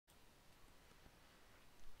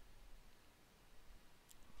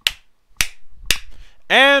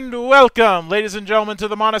And welcome, ladies and gentlemen, to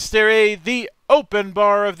the Monastery, the open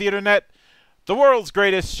bar of the internet, the world's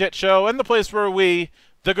greatest shit show, and the place where we,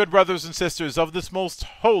 the good brothers and sisters of this most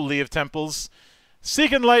holy of temples,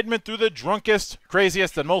 seek enlightenment through the drunkest,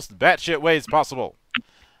 craziest, and most batshit ways possible.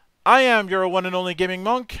 I am your one and only gaming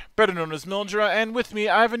monk, better known as Mildra, and with me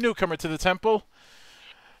I have a newcomer to the temple,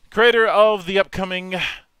 creator of the upcoming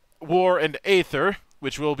War and Aether,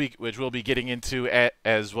 which we'll be getting into,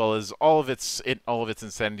 as well as all of its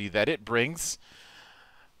insanity that it brings.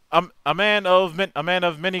 A man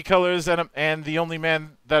of many colors, and the only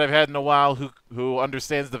man that I've had in a while who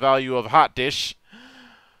understands the value of hot dish.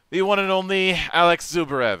 The one and only Alex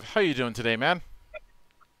Zubarev. How you doing today, man?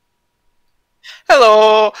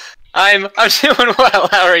 Hello. I'm doing well.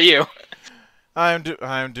 How are you? I'm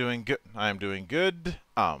doing good. I'm doing good.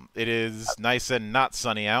 It is nice and not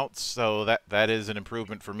sunny out, so that is an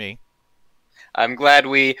improvement for me. I'm glad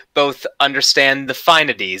we both understand the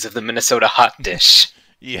finities of the Minnesota hot dish.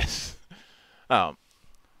 Yes.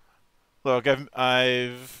 Look,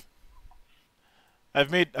 I've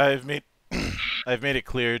made I've made it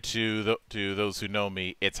clear to those who know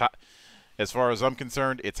me. It's hot. As far as I'm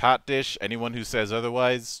concerned, it's hot dish. Anyone who says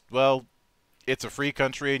otherwise, well, it's a free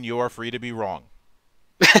country and you are free to be wrong.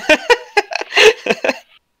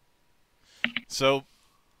 So,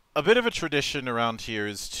 a bit of a tradition around here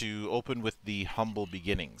is to open with the humble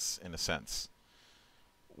beginnings, in a sense.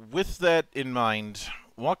 With that in mind,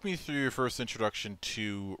 walk me through your first introduction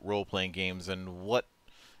to role-playing games and what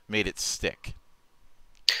made it stick.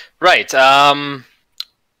 Right. Well,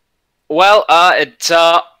 it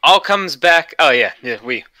all comes back. Oh yeah,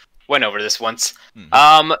 we went over this once.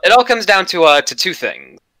 Mm-hmm. It all comes down to two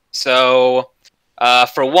things. So,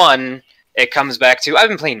 for one, it comes back to I've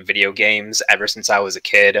been playing video games ever since I was a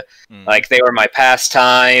kid. Mm-hmm. Like, they were my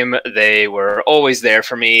pastime. They were always there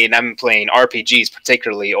for me, and I've been playing RPGs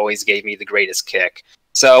particularly always gave me the greatest kick.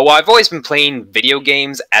 So I've always been playing video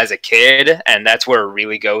games as a kid, and that's where it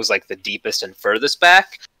really goes like the deepest and furthest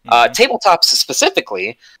back. Mm-hmm. Tabletops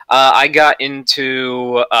specifically, I got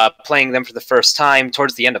into playing them for the first time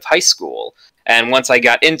towards the end of high school. And once I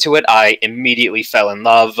got into it, I immediately fell in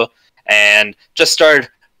love and just started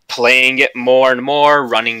playing it more and more,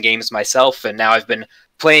 running games myself, and now I've been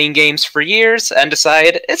playing games for years and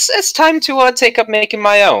decided it's time to take up making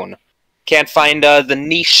my own. Can't find the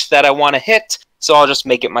niche that I want to hit, so I'll just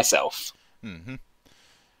make it myself. Mm-hmm.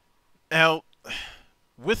 Now,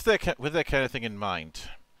 with that kind of thing in mind,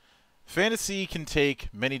 fantasy can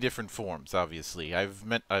take many different forms. Obviously, I've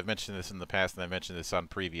mentioned this in the past, and I mentioned this on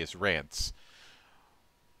previous rants.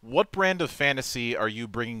 What brand of fantasy are you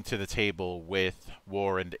bringing to the table with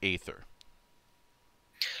War and Aether?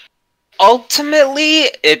 Ultimately,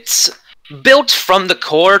 it's built from the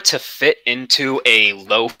core to fit into a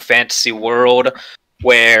low fantasy world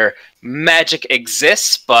where magic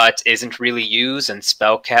exists but isn't really used, and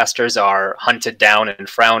spellcasters are hunted down and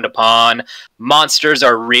frowned upon. Monsters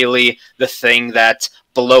are really the thing that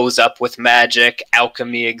blows up with magic.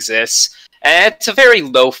 Alchemy exists. And it's a very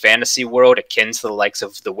low fantasy world akin to the likes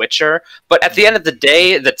of The Witcher. But at the end of the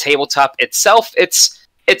day, the tabletop itself, it's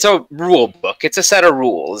a rule book. It's a set of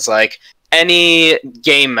rules. Like, any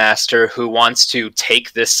game master who wants to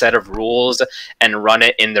take this set of rules and run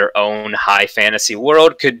it in their own high fantasy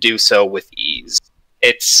world could do so with ease.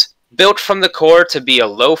 It's built from the core to be a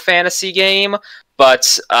low fantasy game,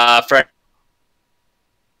 but for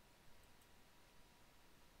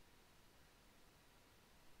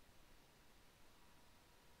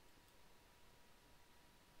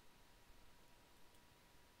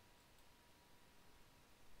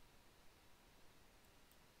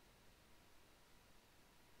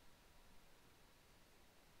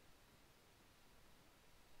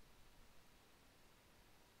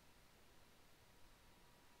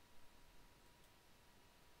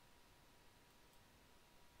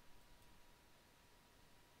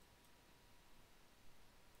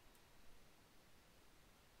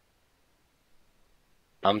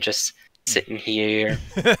I'm just sitting here.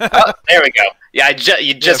 Oh, there we go. Yeah,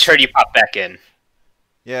 you just heard you pop back in.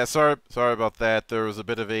 Yeah, sorry about that. There was a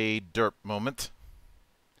bit of a derp moment.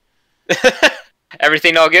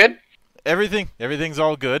 Everything all good? Everything's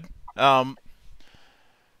all good. Now,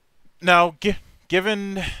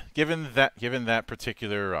 given that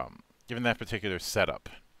particular setup,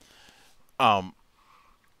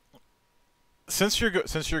 since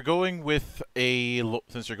you're going with a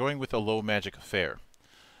low magic affair,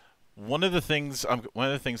 one of the things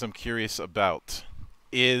I'm curious about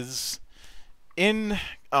is in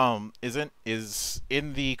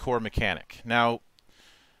the core mechanic. Now,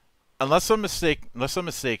 unless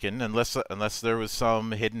there was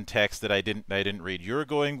some hidden text that I didn't read, you're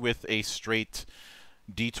going with a straight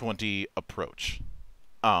D20 approach.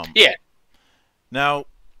 Yeah. Now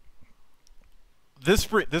this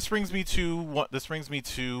brings me to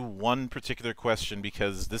one particular question,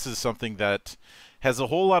 because this is something that has a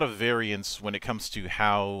whole lot of variance when it comes to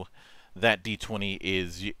how that D20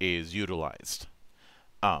 is utilized.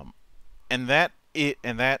 Um, and that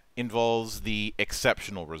involves the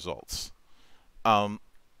exceptional results. Um,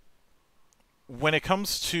 when it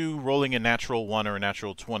comes to rolling a natural 1 or a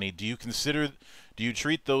natural 20, do you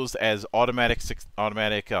treat those as automatic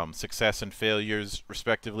success and failures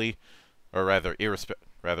respectively, or rather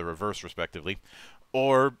reverse respectively,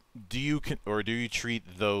 or do you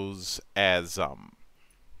treat those as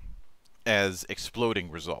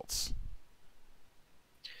exploding results?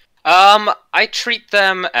 I treat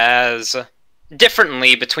them as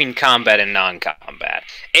differently between combat and non-combat.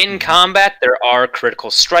 In Mm-hmm. combat, there are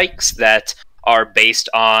critical strikes that are based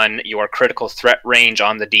on your critical threat range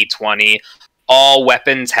on the D20. All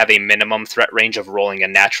weapons have a minimum threat range of rolling a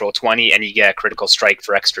natural 20, and you get a critical strike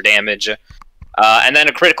for extra damage. And then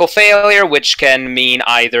a critical failure, which can mean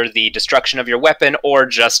either the destruction of your weapon or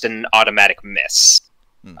just an automatic miss.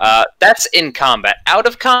 Mm-hmm. That's in combat. Out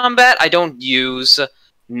of combat, I don't use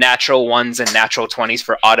natural 1s and natural 20s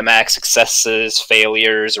for automatic successes,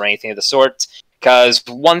 failures, or anything of the sort. Because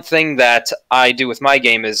one thing that I do with my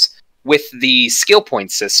game is, with the skill point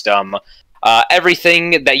system,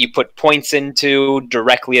 everything that you put points into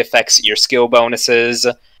directly affects your skill bonuses.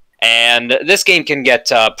 And this game can get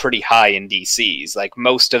pretty high in DCs. Like,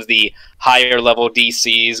 most of the higher level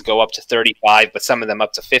DCs go up to 35, but some of them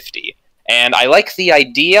up to 50. And I like the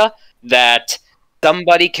idea that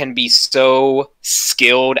somebody can be so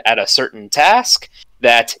skilled at a certain task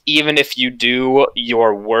that even if you do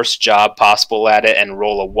your worst job possible at it and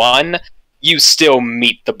roll a 1, you still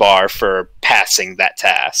meet the bar for passing that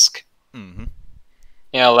task. Mm-hmm.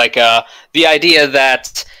 You know, like the idea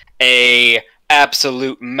that a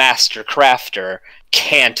absolute master crafter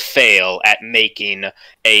can't fail at making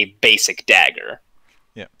a basic dagger.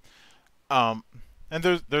 Yeah. And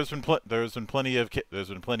there's been plenty of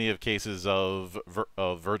cases of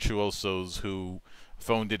virtuosos who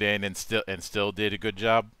phoned it in and still did a good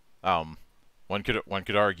job. One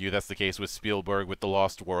could argue that's the case with Spielberg with The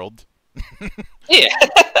Lost World. Yeah.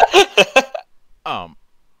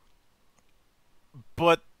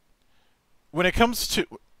 But when it comes to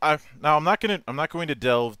now, I'm not going to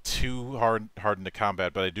delve too hard into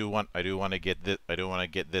combat, but I do want to get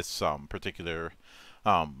this particular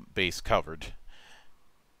base covered.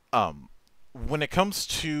 When it comes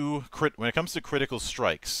to critical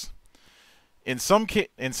strikes, in some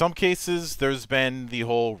cases there's been the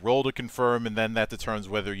whole roll to confirm, and then that determines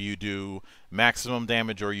whether you do maximum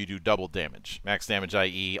damage or you do double damage. Max damage,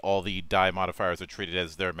 i.e., all the die modifiers are treated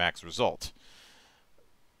as their max result.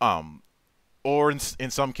 Or in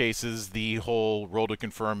some cases, the whole roll to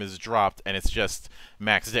confirm is dropped, and it's just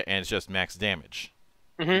max damage.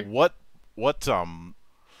 Mm-hmm. What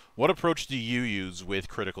approach do you use with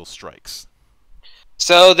critical strikes?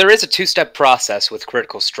 So there is a two-step process with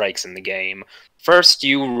critical strikes in the game. First,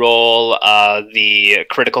 you roll the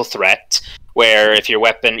critical threat, where if your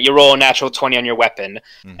weapon, you roll a natural 20 on your weapon,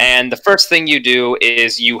 Mm-hmm. and the first thing you do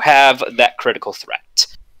is you have that critical threat.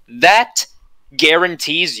 That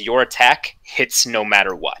guarantees your attack hits no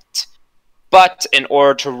matter what. But in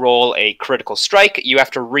order to roll a critical strike, you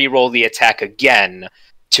have to re-roll the attack again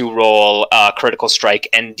to roll a critical strike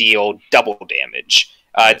and deal double damage.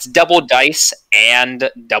 It's double dice and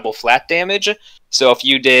double flat damage. So if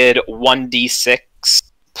you did 1d6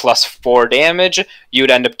 plus 4 damage,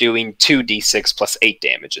 you'd end up doing 2d6 plus 8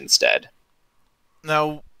 damage instead.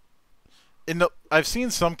 Now, I've seen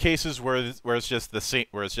some cases where it's just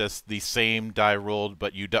the same die rolled,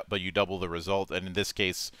 but you double the result, and in this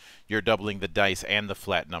case, you're doubling the dice and the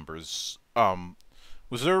flat numbers.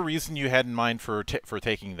 Was there a reason you had in mind for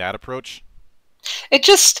taking that approach? It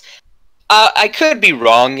just, I could be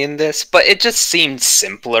wrong in this, but it just seemed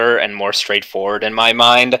simpler and more straightforward in my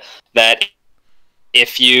mind that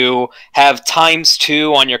if you have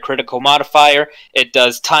 ×2 on your critical modifier, it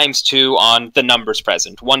does ×2 on the numbers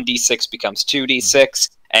present. 1d6 becomes 2d6,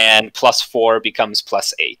 and plus 4 becomes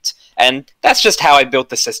plus 8. And that's just how I built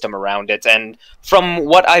the system around it. And from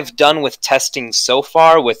what I've done with testing so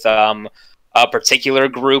far with a particular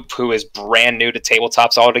group who is brand new to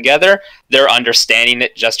tabletops altogether, they're understanding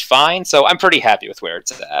it just fine. So I'm pretty happy with where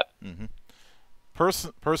it's at. Mm-hmm.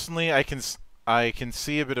 Personally, I can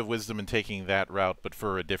see a bit of wisdom in taking that route, but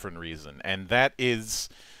for a different reason, and that is,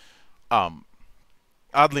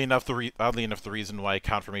 oddly enough, the reason why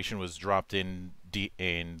confirmation was dropped in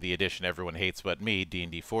the edition everyone hates but me,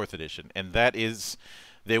 D&D Fourth Edition, and that is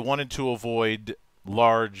they wanted to avoid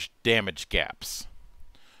large damage gaps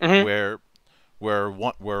Hmm. where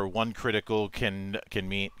one critical can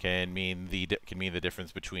mean the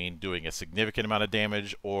difference between doing a significant amount of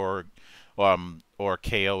damage or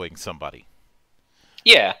KOing somebody.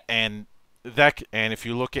 Yeah. And if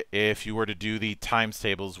you were to do the times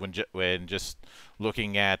tables when just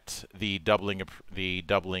looking at the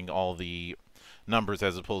doubling all the numbers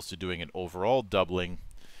as opposed to doing an overall doubling,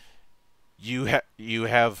 you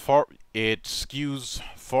have far it skews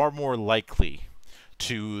far more likely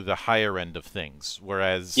to the higher end of things,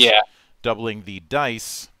 whereas Yeah. doubling the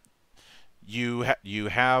dice, you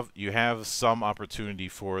have some opportunity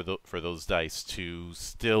for those dice to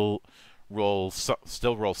still roll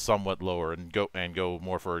somewhat lower and go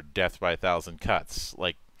more for death by 1,000 cuts.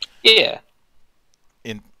 Like Yeah.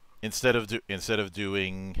 in instead of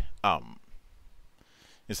doing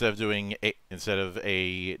instead of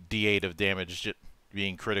a D8 of damage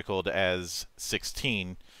being critical as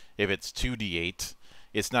 16, if it's 2d8,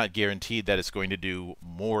 it's not guaranteed that it's going to do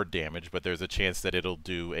more damage, but there's a chance that it'll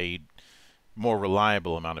do a more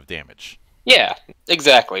reliable amount of damage. Yeah,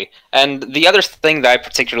 exactly. And the other thing that I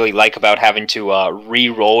particularly like about having to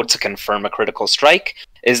re-roll to confirm a critical strike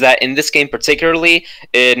is that in this game particularly,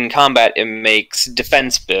 in combat, it makes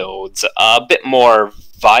defense builds a bit more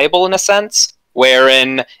viable in a sense,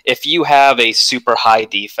 wherein if you have a super high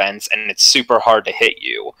defense and it's super hard to hit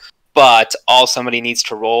you, but all somebody needs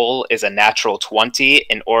to roll is a natural 20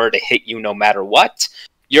 in order to hit you no matter what,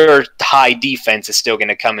 your high defense is still going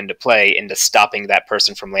to come into play into stopping that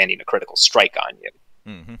person from landing a critical strike on you.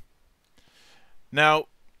 Mm-hmm. Now,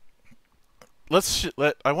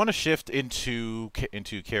 I want to shift into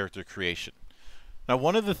character creation. Now,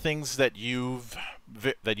 one of the things that you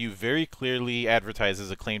very clearly advertise as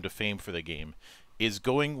a claim to fame for the game is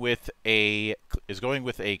going with a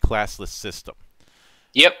classless system.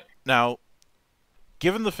 Yep. Now,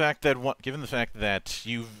 given the fact that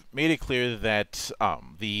you've made it clear that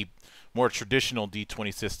the more traditional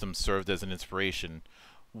D20 system served as an inspiration,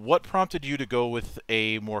 what prompted you to go with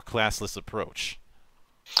a more classless approach?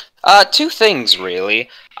 Two things really.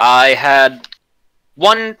 I had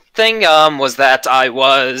one thing was that I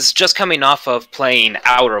was just coming off of playing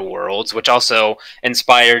Outer Worlds, which also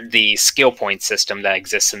inspired the skill point system that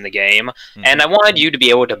exists in the game, and I wanted you to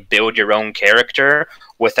be able to build your own character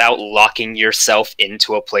without locking yourself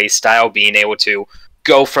into a playstyle, being able to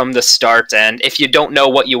go from the start, and if you don't know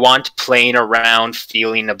what you want, playing around,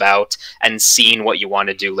 feeling about, and seeing what you want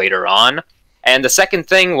to do later on. And the second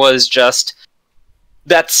thing was just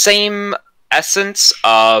that same essence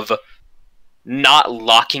of not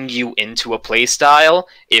locking you into a playstyle.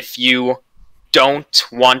 If you don't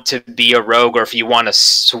want to be a rogue, or if you want to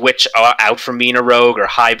switch out from being a rogue or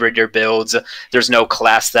hybrid your builds, there's no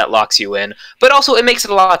class that locks you in. But also, it makes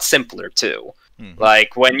it a lot simpler, too.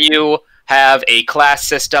 Like, when you have a class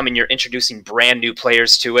system and you're introducing brand new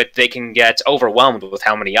players to it, they can get overwhelmed with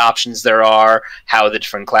how many options there are, how the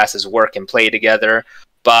different classes work and play together.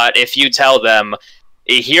 But if you tell them,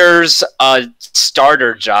 here's a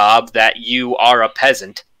starter job that you are a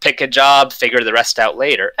peasant, pick a job, figure the rest out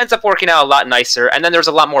later, ends up working out a lot nicer. And then there's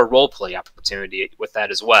a lot more roleplay opportunity with that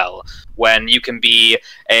as well, when you can be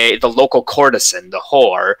the local courtesan, the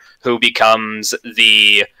whore, who becomes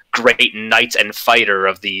the great knight and fighter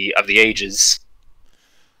of the ages.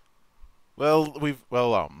 Well,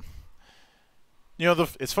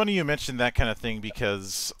 it's funny you mentioned that kind of thing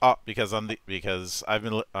because I've been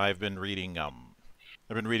reading The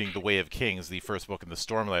Way of Kings, the first book in the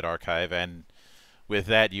Stormlight Archive, and with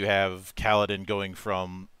that you have Kaladin going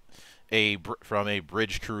from a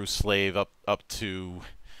bridge crew slave up to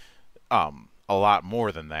a lot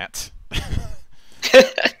more than that.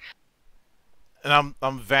 And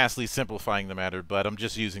I'm vastly simplifying the matter, but I'm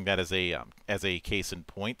just using that as a case in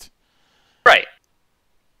point. Right.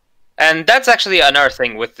 And that's actually another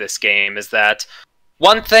thing with this game, is that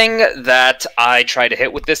one thing that I try to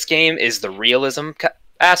hit with this game is the realism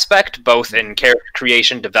aspect, both in character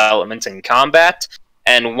creation, development, and combat.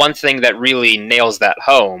 And one thing that really nails that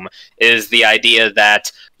home is the idea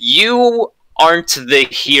that you aren't the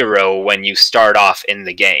hero when you start off in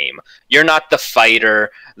the game. You're not the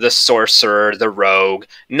fighter, the sorcerer, the rogue.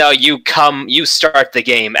 No, you start the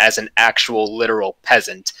game as an actual literal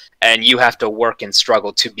peasant, and you have to work and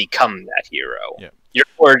struggle to become that hero. Yeah. Your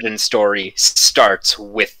origin story starts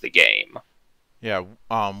with the game. Yeah,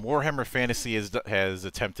 Warhammer Fantasy has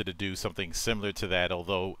attempted to do something similar to that,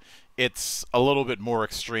 although it's a little bit more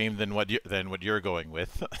extreme than what you're going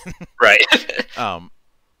with. Right.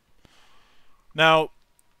 Now,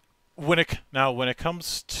 when it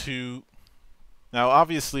comes to now,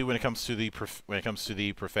 obviously, when it comes to the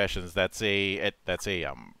professions, that's a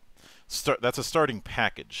starting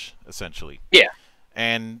package essentially. Yeah.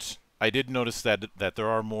 And I did notice that there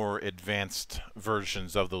are more advanced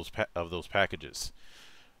versions of of those packages.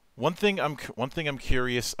 One thing I'm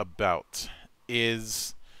curious about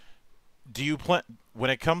is, do you plan when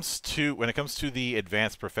it comes to the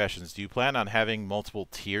advanced professions, do you plan on having multiple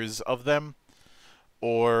tiers of them,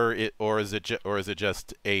 or is it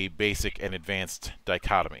just a basic and advanced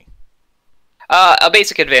dichotomy? A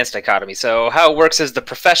basic advanced dichotomy. So how it works is the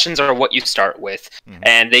professions are what you start with, Hmm.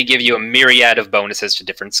 and they give you a myriad of bonuses to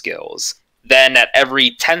different skills. Then at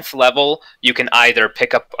every 10th level, you can either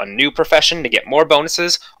pick up a new profession to get more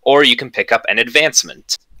bonuses, or you can pick up an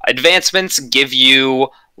advancement. Advancements give you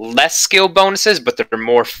less skill bonuses, but they're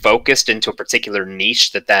more focused into a particular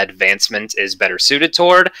niche that advancement is better suited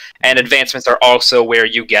toward. And Hmm. advancements are also where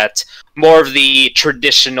you get more of the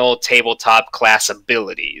traditional tabletop class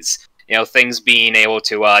abilities. You know, things being able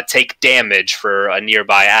to take damage for a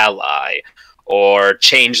nearby ally, or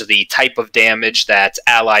change the type of damage that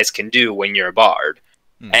allies can do when you're a bard.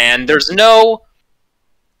 Hmm. And there's no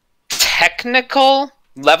technical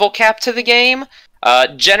level cap to the game.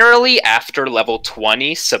 Generally, after level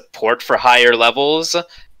 20, support for higher levels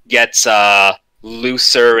gets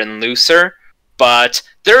looser and looser, but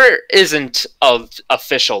there isn't an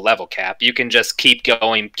official level cap. You can just keep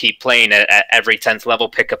going, keep playing at every 10th level,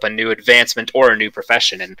 pick up a new advancement or a new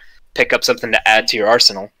profession, and pick up something to add to your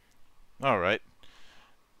arsenal. All right.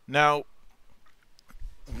 Now,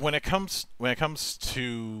 when it comes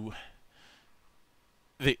to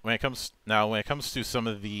when it comes to some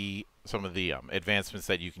of the advancements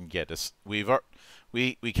that you can get, we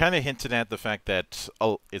kind of hinted at the fact that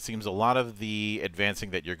it seems a lot of the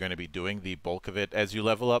advancing that you're going to be doing, the bulk of it as you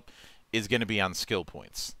level up, is going to be on skill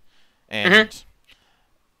points, Mm-hmm.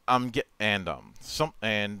 and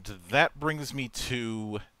and that brings me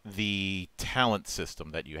to the talent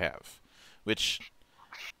system that you have, which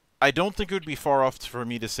I don't think it would be far off for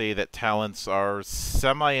me to say that talents are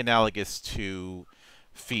semi-analogous to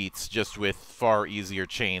feats, just with far easier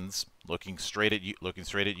chains. Looking straight at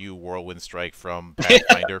you, Whirlwind Strike from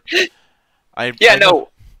Pathfinder. Yeah, I know.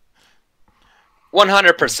 no,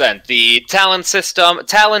 100%. The talent system,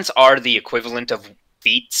 talents are the equivalent of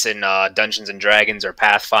feats in Dungeons and Dragons or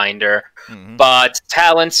Pathfinder, Hmm. but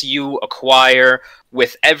talents you acquire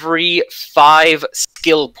with every 5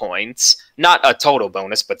 skill points, not a total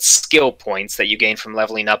bonus, but skill points that you gain from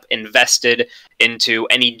leveling up, invested into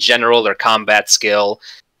any general or combat skill.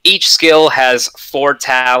 Each skill has 4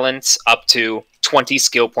 talents, up to 20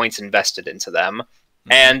 skill points invested into them.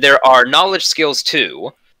 Hmm. And there are knowledge skills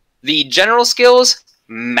too. The general skills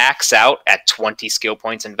max out at 20 skill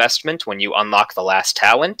points investment when you unlock the last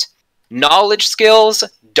talent. Knowledge skills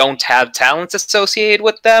don't have talents associated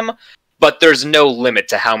with them, but there's no limit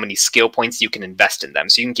to how many skill points you can invest in them.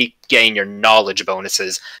 So you can keep getting your knowledge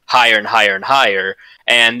bonuses higher and higher and higher.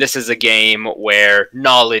 And this is a game where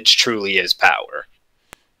knowledge truly is power.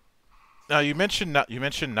 Now you mentioned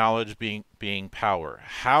knowledge being power.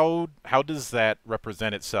 How does that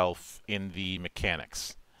represent itself in the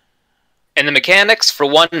mechanics? And the mechanics, for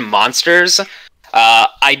one, monsters.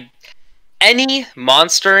 I Any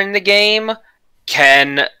monster in the game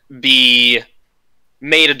can be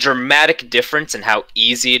made a dramatic difference in how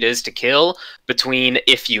easy it is to kill between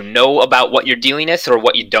if you know about what you're dealing with or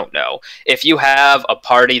what you don't know. If you have a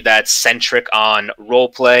party that's centric on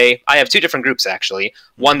roleplay, I have 2 different groups actually.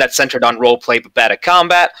 One Hmm. that's centered on roleplay but bad at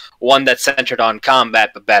combat, one that's centered on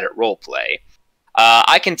combat but bad at roleplay.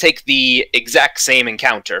 I can take the exact same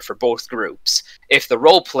encounter for both groups. If the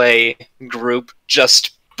roleplay group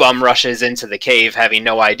just bum rushes into the cave having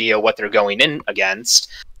no idea what they're going in against,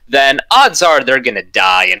 then odds are they're going to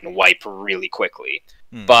die and wipe really quickly.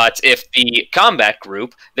 Hmm. But if the combat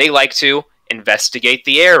group, they like to investigate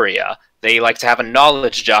the area. They like to have a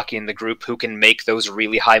knowledge jockey in the group who can make those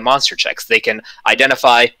really high monster checks. They can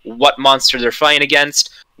identify what monster they're fighting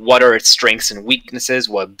against, what are its strengths and weaknesses,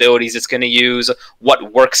 what abilities it's going to use,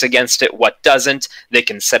 what works against it, what doesn't. They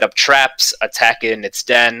can set up traps, attack it in its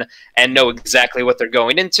den, and know Hmm. exactly what they're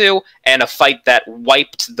going into. And a fight that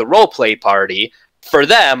wiped the roleplay party, for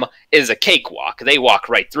them, is a cakewalk. They walk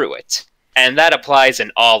right through it. And that applies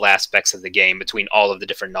in all aspects of the game between all of the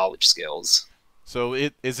different knowledge skills. So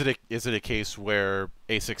is it a case where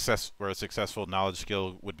a successful knowledge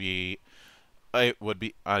skill would be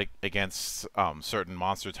against certain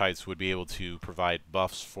monster types would be able to provide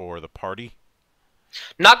buffs for the party?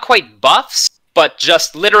 Not quite buffs, but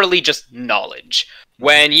just literally just knowledge.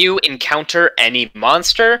 When you encounter any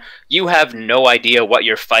monster, you have no idea what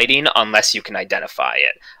you're fighting unless you can identify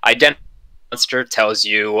it. Identify monster tells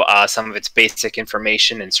you some of its basic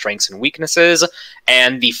information and strengths and weaknesses,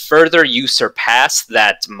 and the further you surpass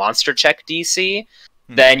that monster check DC,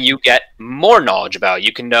 then you get more knowledge about it.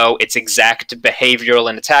 You can know its exact behavioral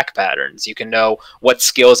and attack patterns. You can know what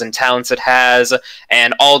skills and talents it has,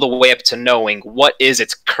 and all the way up to knowing what is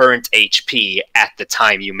its current HP at the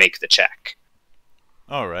time you make the check.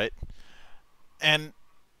 All right. And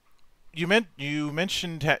you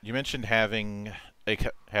mentioned having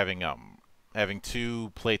having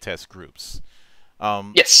two playtest groups.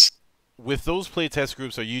 Yes. With those playtest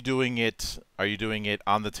groups, are you doing it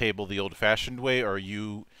on the table the old-fashioned way, or are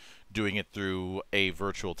you doing it through a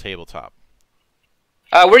virtual tabletop?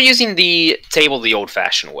 We're using the table the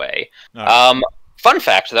old-fashioned way. Right. Fun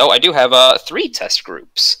fact, though, I do have 3 test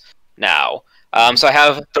groups now. So I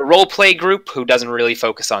have the roleplay group, who doesn't really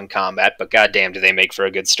focus on combat, but goddamn, do they make for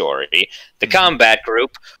a good story. The combat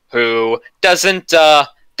group, who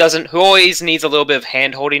who always needs a little bit of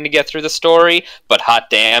hand-holding to get through the story, but hot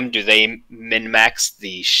damn, do they min-max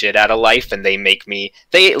the shit out of life, and they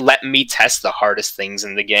let me test the hardest things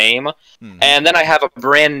in the game. And then I have a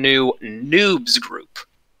brand new noobs group,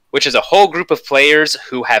 which is a whole group of players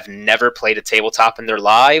who have never played a tabletop in their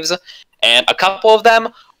lives, and a couple of them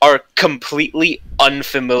are completely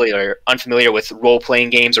unfamiliar with role-playing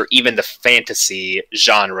games or even the fantasy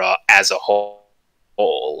genre as a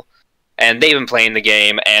whole. And they've been playing the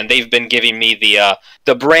game, and they've been giving me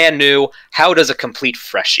the brand new, how does a complete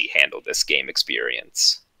freshie handle this game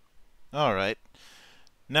experience? All right.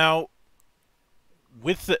 Now,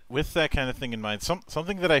 with that kind of thing in mind,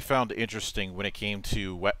 something that I found interesting when it came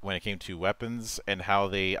to weapons and how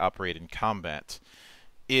they operate in combat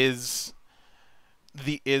is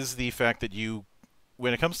the fact that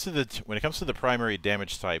when it comes to the primary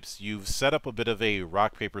damage types, you've set up a bit of a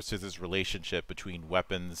rock paper scissors relationship between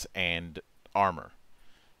weapons and armor.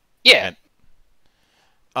 Yeah.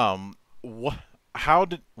 And, what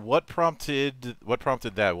prompted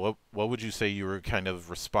that? What would you say you were kind of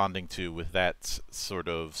responding to with that sort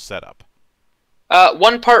of setup?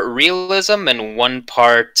 One part realism and one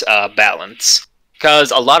part balance.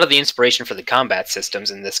 Because a lot of the inspiration for the combat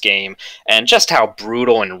systems in this game, and just how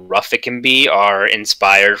brutal and rough it can be, are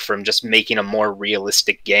inspired from just making a more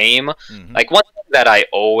realistic game. Like, one thing that I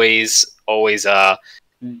always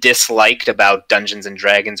disliked about Dungeons and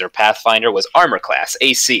Dragons or Pathfinder was armor class,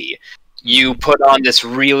 AC. You put on this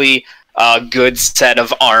really good set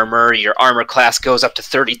of armor, your armor class goes up to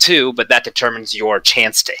 32, but that determines your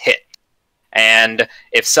chance to hit. And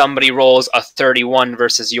if somebody rolls a 31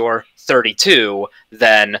 versus your 32,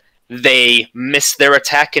 then they miss their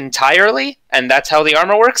attack entirely, and that's how the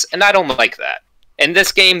armor works, and I don't like that. In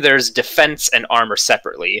this game, there's defense and armor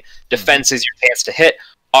separately. Defense is your chance to hit,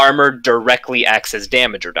 armor directly acts as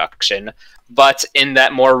damage reduction, but in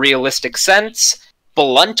that more realistic sense,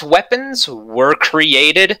 blunt weapons were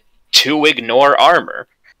created to ignore armor.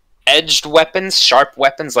 Edged weapons, sharp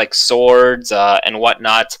weapons like swords and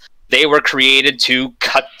whatnot, they were created to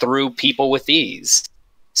cut through people with ease.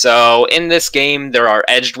 So in this game, there are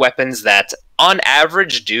edged weapons that, on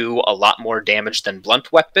average, do a lot more damage than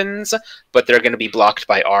blunt weapons, but they're going to be blocked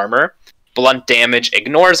by armor. Blunt damage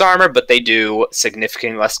ignores armor, but they do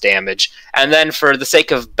significantly less damage. And then, for the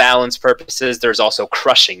sake of balance purposes, there's also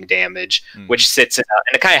crushing damage, which sits in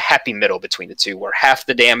a kind of happy middle between the two, where half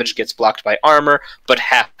the damage gets blocked by armor, but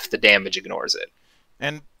half the damage ignores it.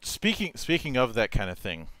 And speaking of that kind of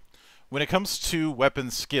thing, when it comes to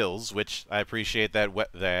weapon skills, which I appreciate that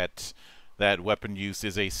weapon use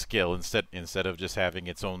is a skill instead of just having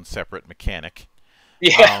its own separate mechanic.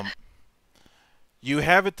 Yeah. You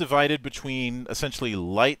have it divided between essentially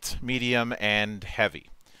light, medium, and heavy.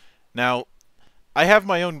 Now, I have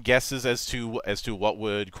my own guesses as to what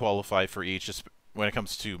would qualify for each when it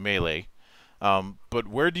comes to melee. But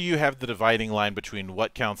where do you have the dividing line between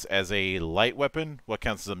what counts as a light weapon, what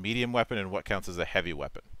counts as a medium weapon, and what counts as a heavy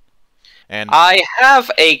weapon? And I have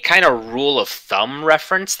a kind of rule of thumb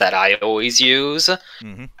reference that I always use,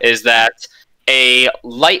 is that a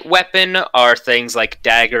light weapon are things like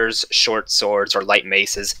daggers, short swords, or light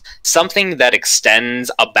maces, something that extends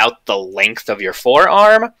about the length of your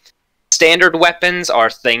forearm. Standard weapons are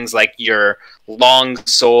things like your long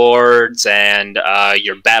swords and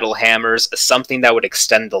your battle hammers, something that would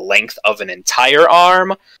extend the length of an entire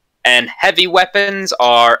arm. And heavy weapons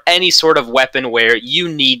are any sort of weapon where you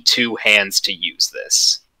need 2 hands to use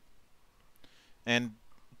this. And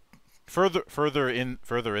further in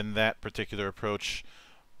that particular approach,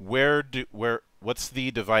 where what's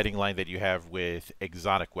the dividing line that you have with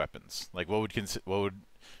exotic weapons? Like, what would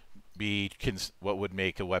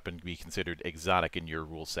make a weapon be considered exotic in your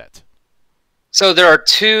rule set? So there are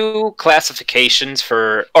two classifications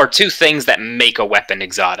or two things that make a weapon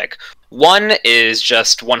exotic. One is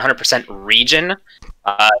just 100% region.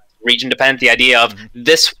 Uh, Region dependent, the idea of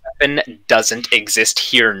this weapon doesn't exist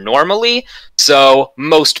here normally, so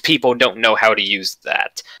most people don't know how to use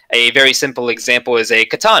that. A very simple example is a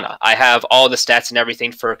katana. I have all the stats and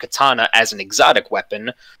everything for a katana as an exotic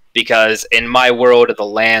weapon, because in my world of the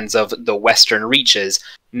lands of the Western Reaches,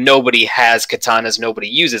 nobody has katanas, nobody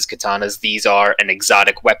uses katanas. These are an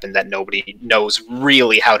exotic weapon that nobody knows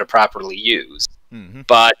really how to properly use.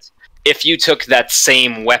 But if you took that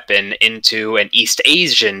same weapon into an East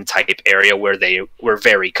Asian type area where they were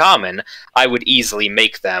very common, I would easily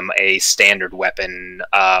make them a standard weapon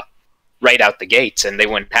right out the gates, and they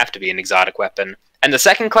wouldn't have to be an exotic weapon. And the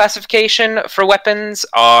second classification for weapons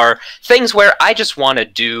are things where I just want to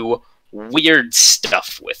do weird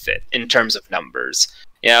stuff with it in terms of numbers.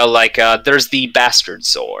 You know, like there's the Bastard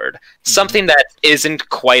Sword. Something that isn't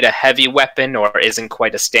quite a heavy weapon or isn't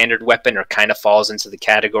quite a standard weapon or kind of falls into the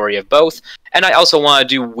category of both. And I also want to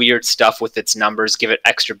do weird stuff with its numbers, give it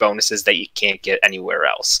extra bonuses that you can't get anywhere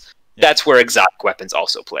else. Yeah. That's where exotic weapons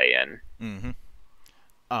also play in.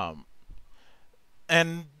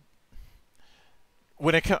 And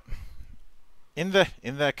when it comes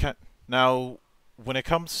now, when it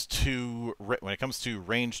comes to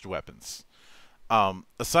ranged weapons,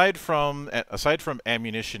 aside from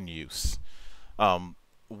ammunition use,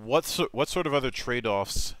 what sort of other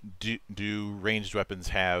trade-offs do ranged weapons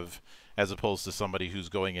have as opposed to somebody who's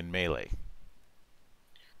going in melee?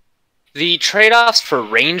 The trade-offs for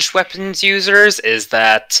ranged weapons users is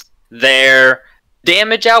that their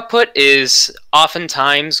damage output is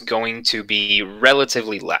oftentimes going to be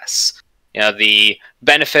relatively less. You know, the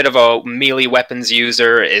benefit of a melee weapons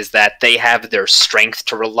user is that they have their strength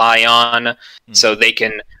to rely on, so they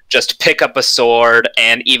can just pick up a sword,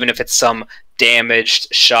 and even if it's some damaged,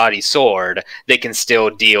 shoddy sword, they can still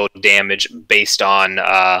deal damage based on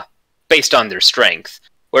their strength.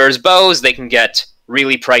 Whereas bows, they can get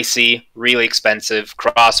really pricey, really expensive,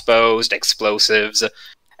 crossbows, explosives,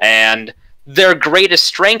 and their greatest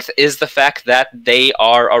strength is the fact that they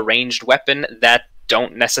are a ranged weapon that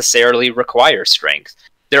don't necessarily require strength.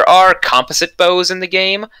 There are composite bows in the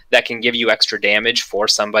game that can give you extra damage for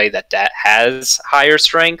somebody that has higher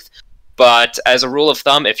strength, but as a rule of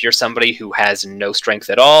thumb, if you're somebody who has no strength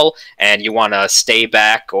at all and you want to stay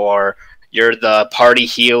back, or you're the party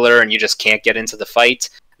healer and you just can't get into the fight,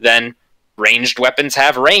 then ranged weapons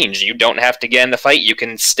have range. You don't have to get in the fight. You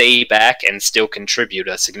can stay back and still contribute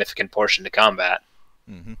a significant portion to combat.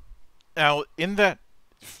 Now,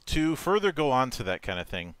 to further go on to that kind of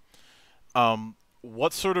thing, do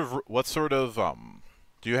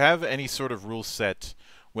you have any sort of rule set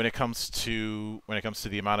when it comes to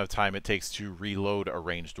the amount of time it takes to reload a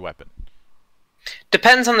ranged weapon?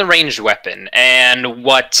 Depends on the ranged weapon and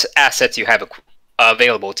what assets you have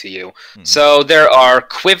available to you. So there are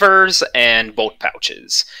quivers and bolt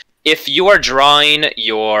pouches. If you are drawing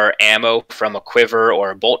your ammo from a quiver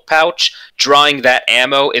or a bolt pouch, drawing that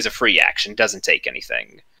ammo is a free action, doesn't take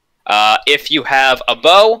anything. If you have a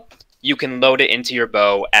bow, you can load it into your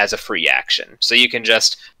bow as a free action. So you can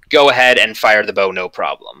just go ahead and fire the bow, no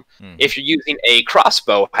problem. If you're using a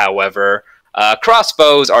crossbow, however,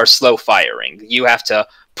 crossbows are slow firing. You have to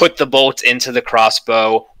put the bolt into the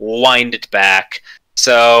crossbow, wind it back.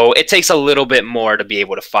 So it takes a little bit more to be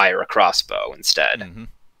able to fire a crossbow instead.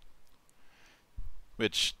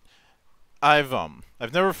 Which I've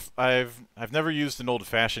never used an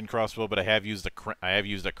old-fashioned crossbow, but I have used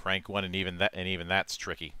a crank one, and even that's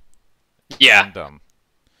tricky. Yeah. And,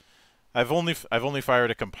 I've only fired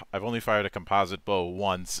a composite bow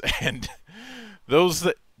once, and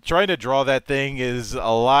trying to draw that thing is a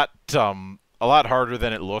lot harder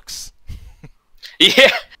than it looks.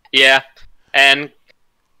 Yeah, and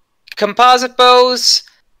composite bows,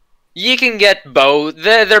 you can get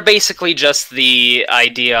they're basically just the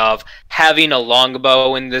idea of having a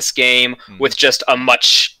longbow in this game with just a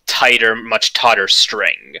much tighter, much tauter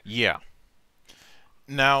string. Yeah.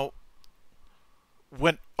 Now,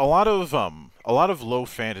 when a lot of low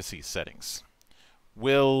fantasy settings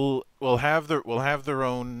will have their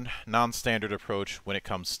own non-standard approach when it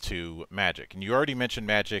comes to magic, and you already mentioned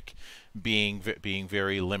magic being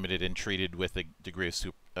very limited and treated with a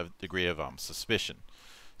degree of suspicion.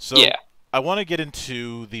 So yeah. I want to get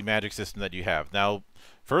into the magic system that you have. Now,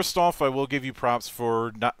 first off, I will give you props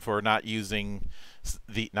for not using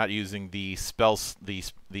the Vancian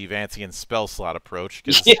spell slot approach,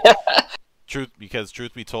 because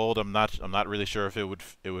truth be told, I'm not really sure if it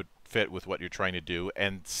would fit with what you're trying to do.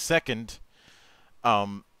 And second,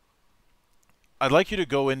 um, I'd like you to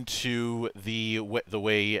go into the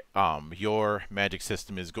way your magic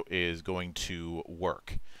system is going to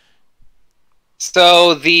work.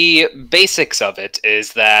 So the basics of it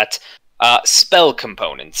is that spell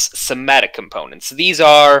components, somatic components, these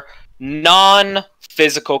are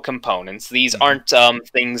non-physical components. These Mm-hmm. aren't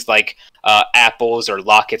things like apples or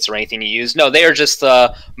lockets or anything you use. No, they are just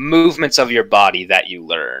movements of your body that you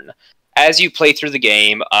learn. As you play through the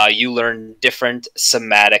game, you learn different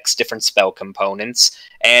somatics, different spell components,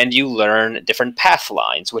 and you learn different path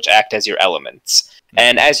lines, which act as your elements.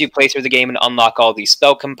 And as you play through the game and unlock all these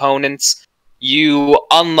spell components, you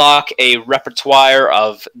unlock a repertoire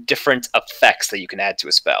of different effects that you can add to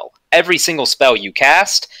a spell. Every single spell you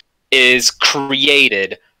cast is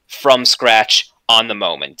created from scratch on the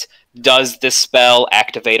moment. Does this spell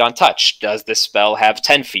activate on touch? Does this spell have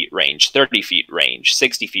 10 feet range, 30 feet range,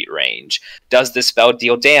 60 feet range? Does this spell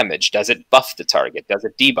deal damage? Does it buff the target? Does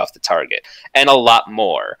it debuff the target? And a lot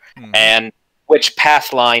more. Mm-hmm. And which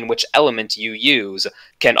path line, which element you use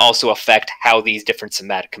can also affect how these different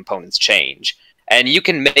somatic components change. And you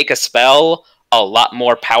can make a spell a lot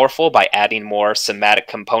more powerful by adding more somatic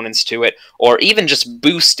components to it, or even just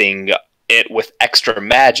boosting it with extra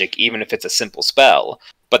magic, even if it's a simple spell.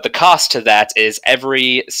 But the cost to that is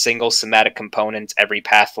every single somatic component, every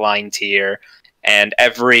path line tier, and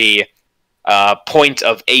every point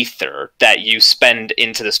of Aether that you spend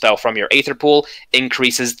into the spell from your Aether pool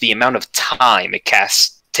increases the amount of time it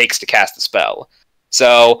takes to cast the spell.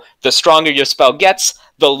 So the stronger your spell gets,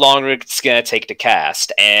 the longer it's going to take to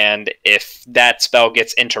cast. And if that spell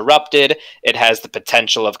gets interrupted, it has the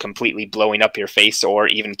potential of completely blowing up your face or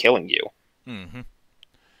even killing you. Mm-hmm.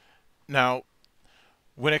 Now,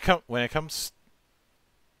 when it comes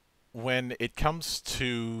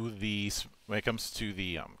to the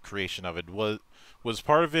creation of it, was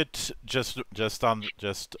part of it just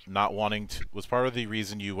not wanting to, was part of the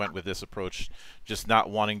reason you went with this approach just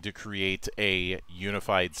not wanting to create a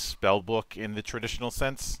unified spell book in the traditional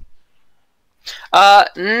sense? No,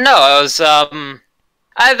 I was,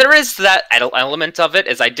 there is that element of it,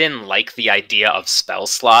 as I didn't like the idea of spell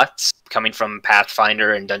slots coming from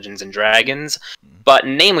Pathfinder and Dungeons and Dragons. But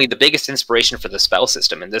namely, the biggest inspiration for the spell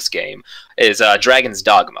system in this game is Dragon's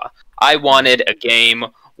Dogma. I wanted a game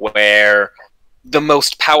where the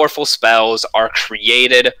most powerful spells are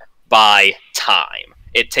created by time.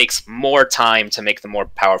 It takes more time to make the more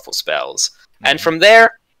powerful spells. And from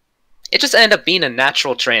there, it just ended up being a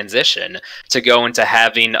natural transition to go into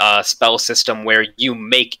having a spell system where you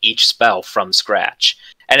make each spell from scratch.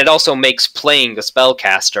 And it also makes playing the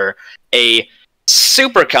spellcaster a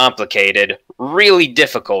super complicated, really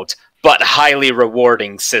difficult, but highly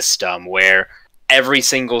rewarding system where every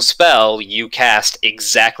single spell you cast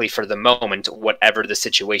exactly for the moment, whatever the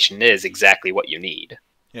situation is, exactly what you need.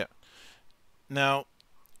 Yeah. Now,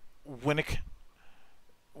 when it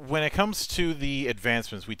comes to the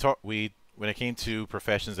advancements, when it came to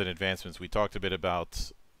professions and advancements, we talked a bit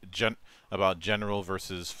about general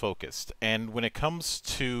versus focused. And when it comes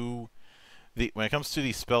to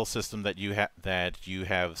the spell system that you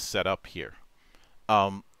have set up here,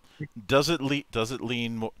 does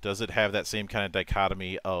it have that same kind of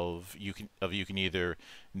dichotomy of you can either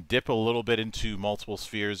dip a little bit into multiple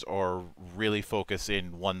spheres or really focus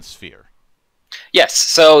in one sphere? Yes,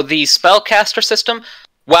 so the spellcaster system,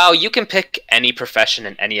 while you can pick any profession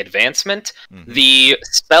and any advancement, the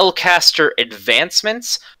spellcaster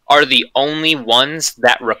advancements are the only ones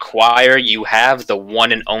that require you have the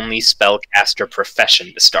one and only spellcaster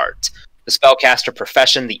profession to start. The spellcaster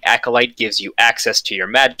profession, the Acolyte, gives you access to your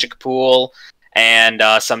magic pool and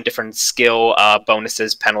some different skill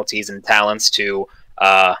bonuses, penalties, and talents to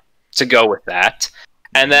go with that.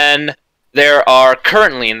 And then there are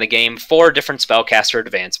currently in the game 4 different spellcaster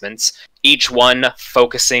advancements, each one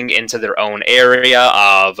focusing into their own area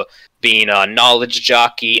of being a knowledge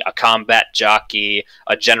jockey, a combat jockey,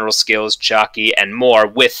 a general skills jockey, and more,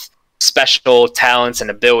 with special talents and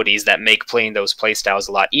abilities that make playing those playstyles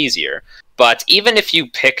a lot easier. But even if you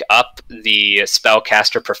pick up the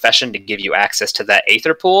spellcaster profession to give you access to that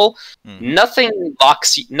Aether pool, nothing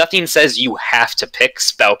says you have to pick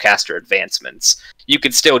spellcaster advancements. You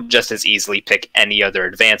could still just as easily pick any other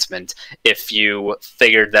advancement if you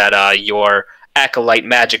figured that your Acolyte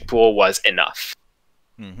magic pool was enough.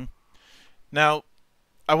 Now,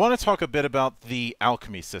 I want to talk a bit about the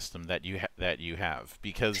alchemy system that you have,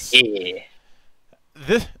 because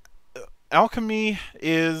this alchemy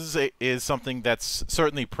is something that's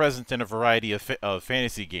certainly present in a variety of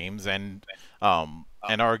fantasy games, and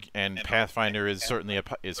and Pathfinder is certainly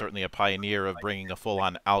a pioneer of bringing a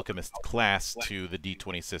full-on alchemist class to the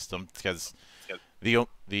D20 system, because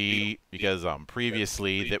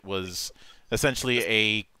previously that was essentially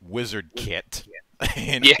a wizard kit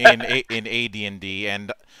Yeah. in AD&D,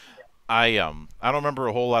 and I don't remember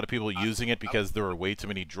a whole lot of people using it because there were way too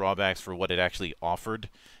many drawbacks for what it actually offered,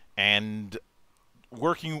 and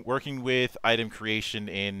working with item creation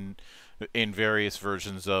in various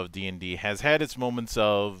versions of D&D has had its moments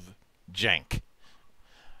of jank.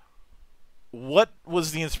 What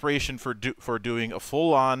was the inspiration for doing a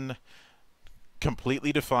full-on,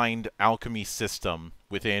 completely defined alchemy system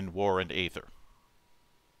within War and Aether?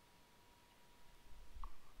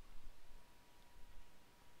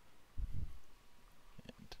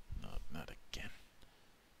 And no, not again.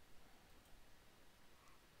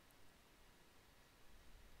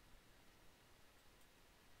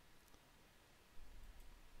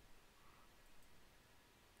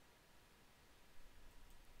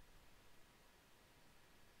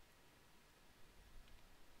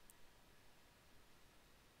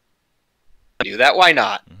 Do that, why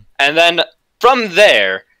not? And then from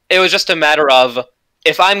there, it was just a matter of,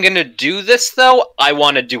 if I'm going to do this, though, I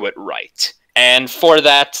want to do it right. And for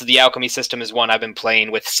that, the alchemy system is one I've been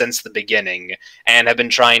playing with since the beginning, and have been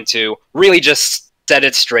trying to really just set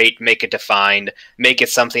it straight, make it defined, make it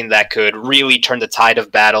something that could really turn the tide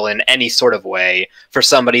of battle in any sort of way for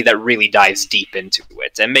somebody that really dives deep into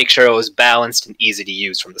it, and make sure it was balanced and easy to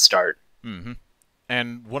use from the start. Mm-hmm.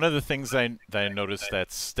 And one of the things that I noticed that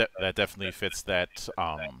definitely fits that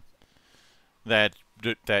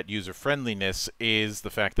user friendliness is the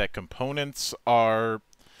fact that components are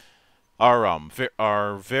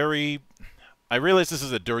very. I realize this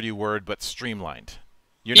is a dirty word, but streamlined.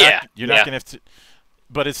 You're not gonna have to,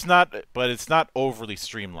 but it's not overly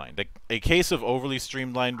streamlined. A case of overly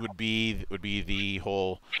streamlined would be the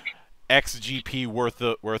whole XGP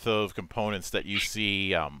worth of components that you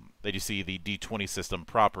see the D20 system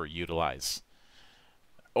proper utilize,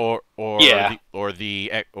 or Yeah.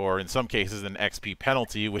 or in some cases an XP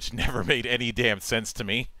penalty, which never made any damn sense to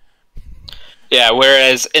me. Yeah,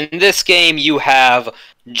 whereas in this game you have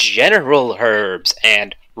general herbs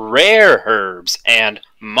and rare herbs and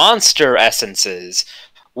monster essences,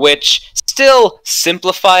 which still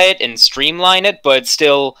simplify it and streamline it, but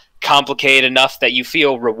still complicate enough that you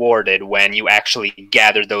feel rewarded when you actually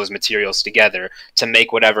gather those materials together to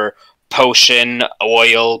make whatever potion,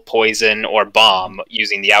 oil, poison, or bomb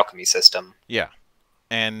using the alchemy system. Yeah,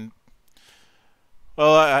 and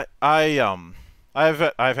well,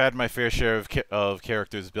 I've had my fair share of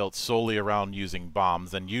characters built solely around using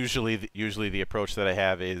bombs, and usually the approach that I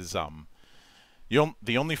have is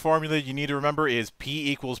the only formula you need to remember is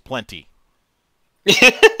P equals plenty.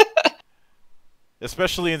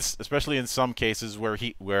 Especially in some cases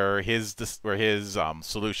where his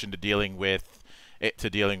solution to dealing with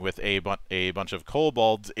a bunch of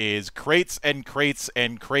kobolds is crates and crates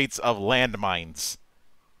and crates of landmines.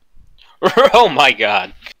 Oh my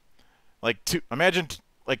god. Imagine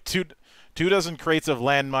like two dozen crates of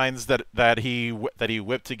landmines that he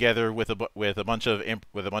whipped together with a bunch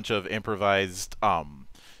of improvised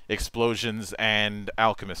explosions and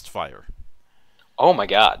alchemist fire. Oh my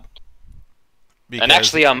god. Because, and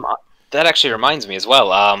actually, that actually reminds me as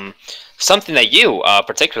well. Something that you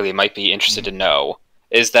particularly might be interested to know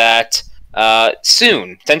is that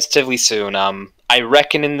soon, tentatively soon, I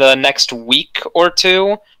reckon in the next week or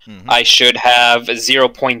two, I should have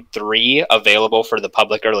 0.3 available for the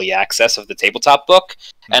public early access of the tabletop book,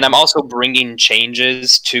 and I'm also bringing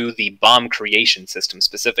changes to the bomb creation system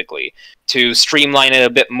specifically to streamline it a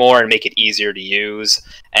bit more and make it easier to use,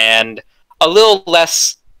 and a little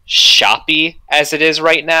less shoppy as it is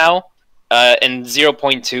right now. In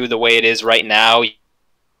 0.2, the way it is right now,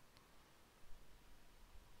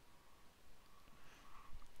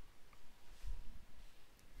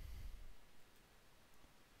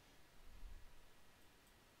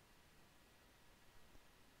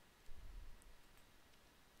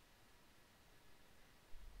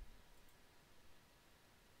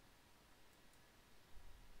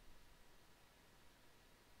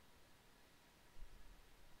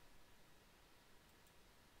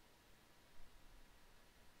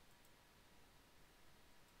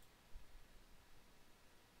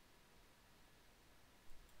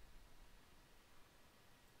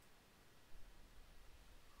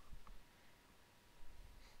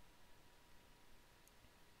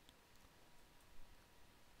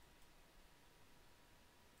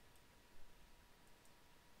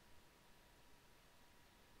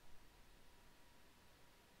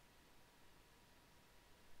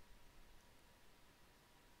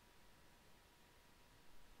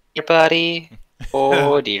 Your buddy.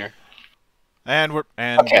 Oh dear. and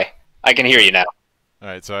Okay, I can hear you now. all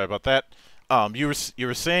right. Sorry about that. You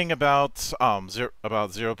were saying about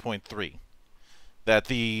about 0.3 that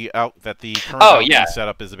the current Oh alchemy yeah.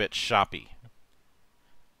 setup is a bit choppy.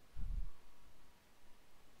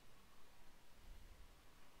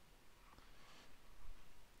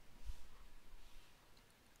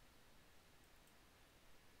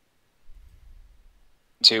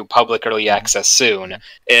 To public early Hmm. access soon. Hmm.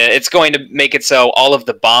 It's going to make it so all of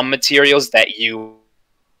the bomb materials that you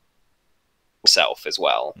self as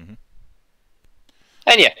well. Hmm.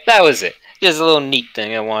 And yeah, that was it. Just a little neat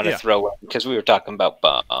thing I wanted to Yeah. throw in because we were talking about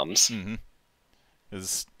bombs. Hmm.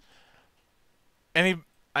 Is any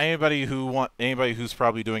anybody who's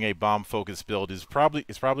probably doing a bomb focused build is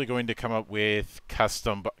probably going to come up with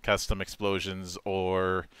custom explosions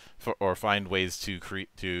or find ways to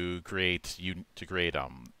create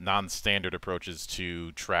non-standard approaches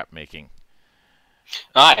to trap making.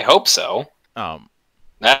 I hope so. Um,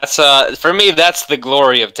 That's for me. That's the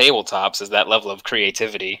glory of tabletops is that level of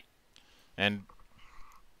creativity. and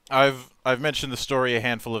I've mentioned the story a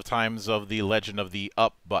handful of times of the legend of the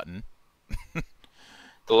up button.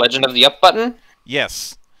 The legend of the up button.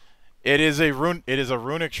 Yes, it is a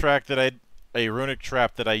runic trap that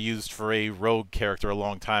I used for a rogue character a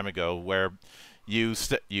long time ago, where you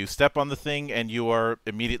step on the thing and you are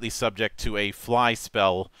immediately subject to a fly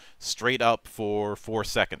spell straight up for 4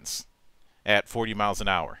 seconds at 40 miles an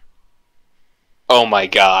hour. Oh my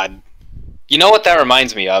god. You know what that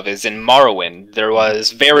reminds me of is in Morrowind, there Hmm.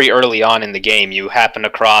 was very early on in the game, you happen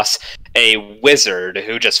across a wizard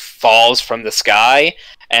who just falls from the sky,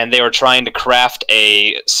 and they were trying to craft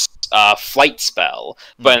a flight spell,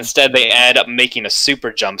 but Hmm. instead they ended up making a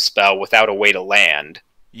super jump spell without a way to land.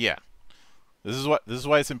 Yeah. This is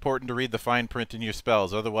why it's important to read the fine print in your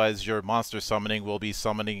spells. Otherwise, your monster summoning will be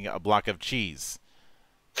summoning a block of cheese.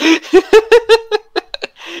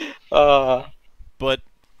 uh, But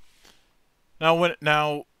now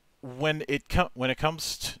when it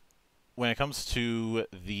comes to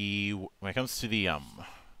the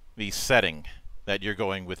setting that you're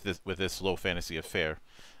going with this low fantasy affair,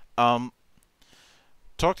 um,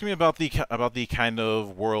 talk to me about the kind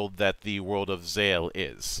of world that the world of Zale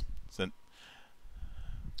is.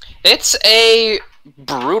 it's a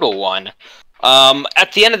brutal one.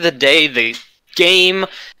 At the end of the day, the game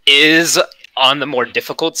is on the more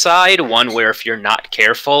difficult side, one where if you're not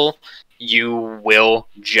careful, you will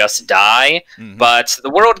just die. Mm-hmm. But the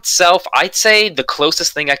world itself, I'd say the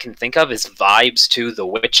closest thing I can think of is vibes to The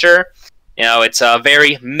Witcher. You know, it's a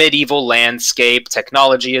very medieval landscape.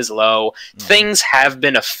 Technology is low. Mm-hmm. Things have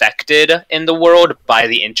been affected in the world by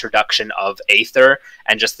the introduction of Aether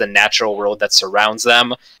and just the natural world that surrounds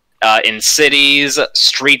them. In cities,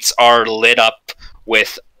 streets are lit up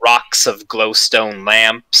with rocks of glowstone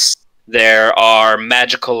lamps. There are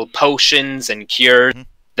magical potions and cures Mm-hmm.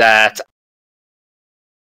 that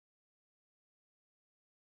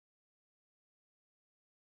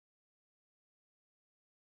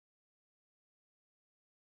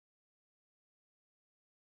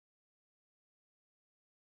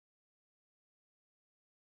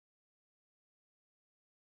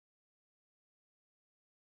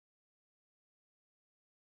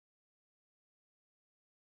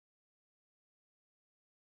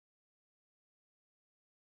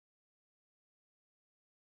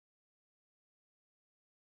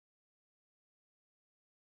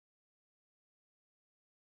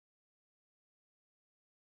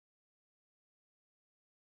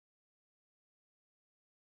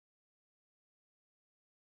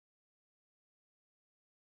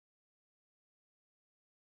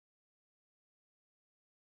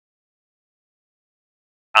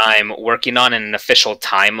I'm working on an official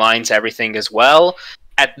timeline to everything as well.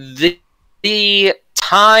 At the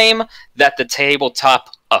time that the tabletop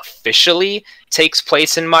officially takes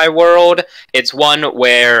place in my world, it's one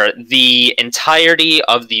where the entirety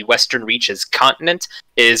of the Western Reaches continent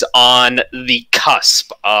is on the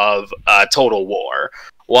cusp of total war.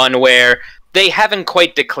 One where they haven't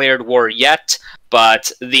quite declared war yet,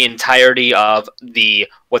 but the entirety of the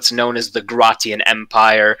what's known as the Gratian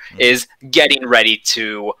Empire Mm-hmm. is getting ready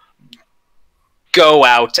to go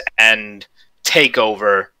out and take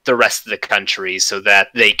over the rest of the country so that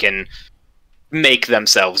they can make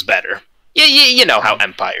themselves better. You know how Mm-hmm.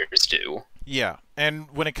 empires do. Yeah, and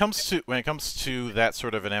when it comes to that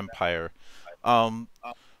sort of an empire, um,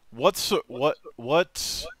 what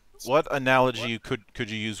analogy could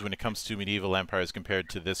you use when it comes to medieval empires compared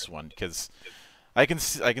to this one? Because I can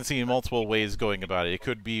see multiple ways going about it. It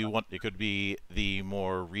could be the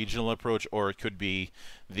more regional approach, or it could be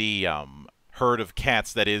the herd of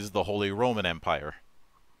cats that is the Holy Roman Empire?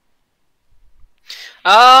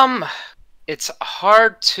 Um, it's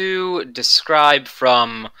hard to describe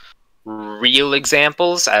from real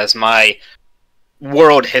examples, as my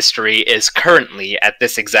world history is currently at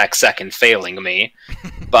this exact second failing me.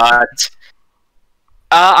 But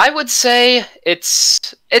I would say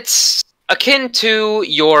it's akin to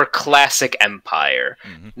your classic empire.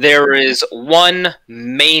 Mm-hmm. There is one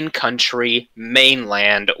main country,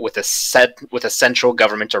 mainland, with a central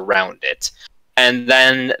government around it. And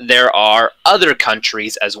then there are other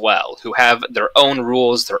countries as well who have their own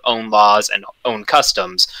rules, their own laws, and own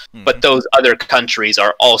customs. Mm-hmm. But those other countries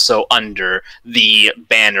are also under the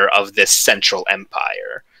banner of this central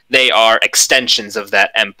empire. They are extensions of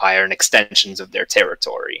that empire and extensions of their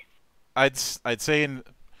territory. I'd say,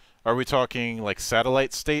 are we talking like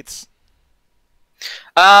satellite states?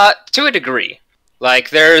 To a degree.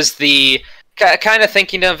 Like, there's the kind of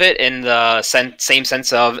thinking of it in the same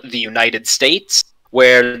sense of the United States,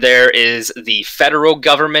 where there is the federal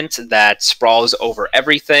government that sprawls over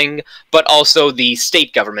everything, but also the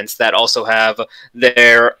state governments that also have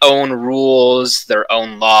their own rules, their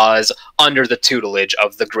own laws, under the tutelage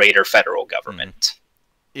of the greater federal government.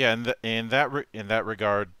 Yeah, in that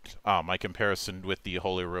regard, my comparison with the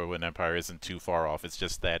Holy Roman Empire isn't too far off. It's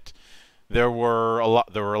just that there were a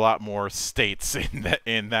lot more states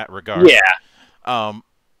in that regard. Yeah. I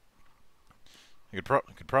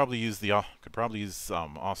could probably use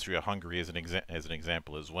Austria-Hungary as an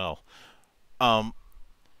example as well. And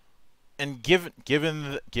given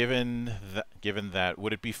that,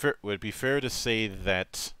 would it be fair to say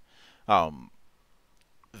that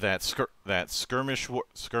that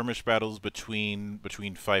skirmish battles between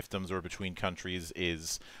fiefdoms or between countries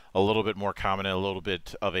is a little bit more common and a little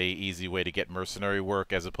bit of a easy way to get mercenary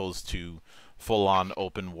work as opposed to full-on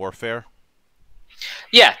open warfare?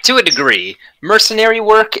 Yeah, to a degree. Mercenary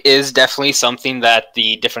work is definitely something that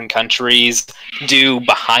the different countries do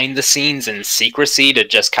behind the scenes in secrecy to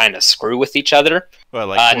just kind of screw with each other. Well,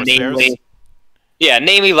 like Corsairs?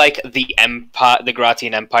 namely like the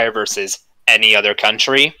Gratian Empire versus any other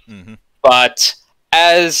country. Mm-hmm. But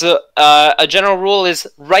as a general rule is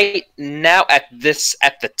right now at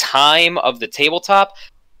the time of the tabletop,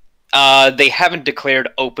 they haven't declared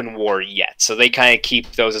open war yet, so they kind of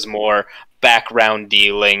keep those as more background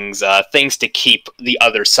dealings, things to keep the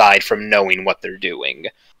other side from knowing what they're doing.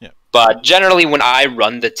 Yeah. But generally, when I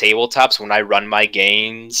run the tabletops, when I run my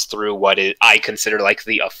games through I consider like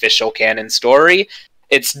the official canon story,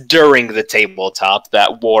 it's during the tabletop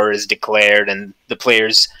that war is declared, and the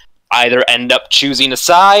players either end up choosing a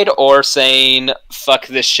side or saying, fuck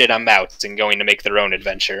this shit, I'm out, and going to make their own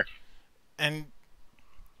adventure. And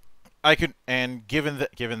given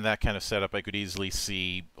that kind of setup, I could easily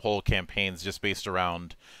see whole campaigns just based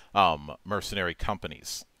around mercenary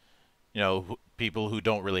companies. You know, people who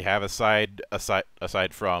don't really have a side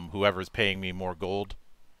aside from whoever's paying me more gold.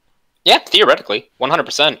 Yeah, theoretically,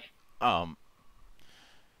 100%.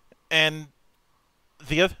 And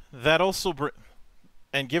that also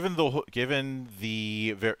and given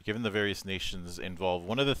the various nations involved,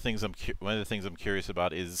 one of the things I'm curious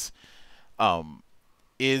about is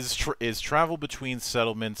travel between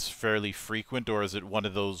settlements fairly frequent, or is it one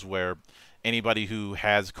of those where anybody who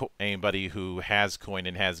has coin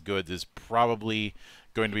and has goods is probably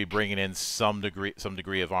going to be bringing in some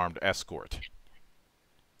degree of armed escort?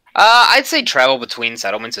 I'd say travel between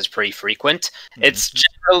settlements is pretty frequent. Mm-hmm. It's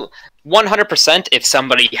 100% if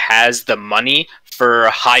somebody has the money for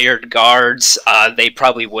hired guards, they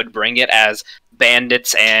probably would bring it, as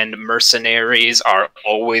bandits and mercenaries are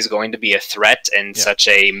always going to be a threat in such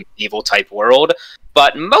a medieval type world.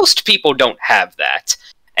 But most people don't have that.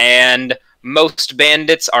 And most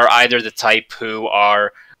bandits are either the type who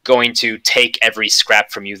are going to take every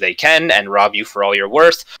scrap from you they can and rob you for all you're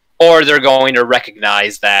worth, or they're going to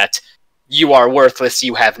recognize that you are worthless,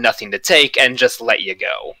 you have nothing to take, and just let you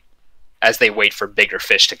go, as they wait for bigger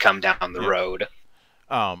fish to come down the road.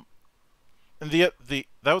 And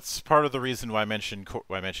that's part of the reason why I mentioned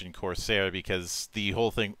Corsair, because the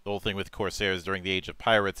whole thing with Corsairs during the Age of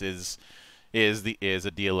Pirates is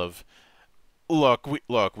a deal of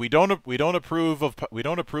we don't approve of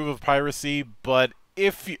piracy, but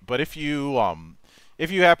if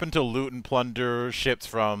you happen to loot and plunder ships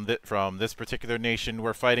from this particular nation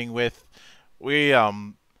we're fighting with, we're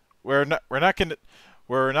not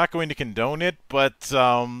going to condone it, but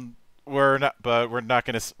we're not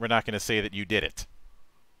going to say that you did it.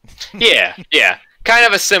 yeah. Kind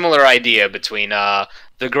of a similar idea between the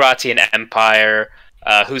Gratian Empire,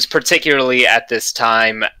 who's particularly at this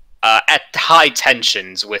time at high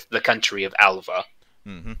tensions with the country of Alva.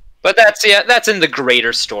 Mm-hmm. But that's in the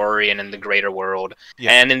greater story and in the greater world.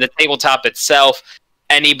 Yeah. And in the tabletop itself,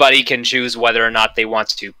 anybody can choose whether or not they want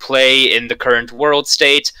to play in the current world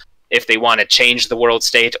state, if they want to change the world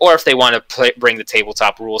state, or if they want to bring the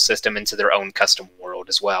tabletop rule system into their own custom world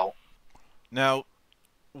as well. Now,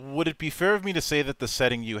 would it be fair of me to say that the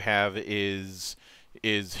setting you have is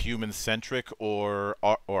human centric, or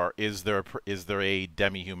is there a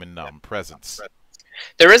demi-human presence?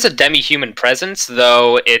 There is a demi-human presence,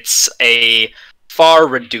 though it's a far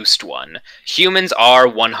reduced one. Humans are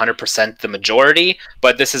 100% the majority,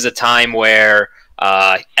 but this is a time where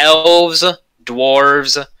elves,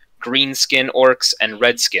 dwarves, greenskin orcs, and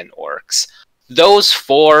redskin orcs. Those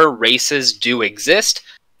four races do exist,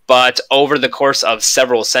 but over the course of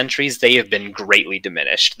several centuries, they have been greatly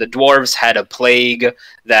diminished. The dwarves had a plague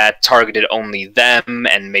that targeted only them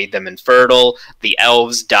and made them infertile. The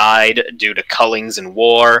elves died due to cullings and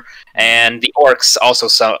war, and the orcs also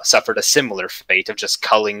suffered a similar fate of just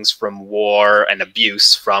cullings from war and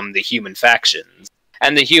abuse from the human factions.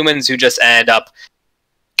 And the humans who just ended up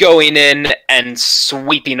going in and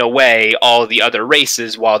sweeping away all the other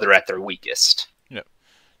races while they're at their weakest. Yeah.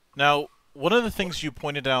 Now, one of the things you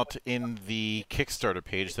pointed out in the Kickstarter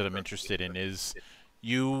page that I'm interested in is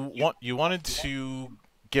you wanted to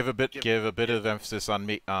give a bit of emphasis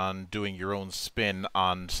on doing your own spin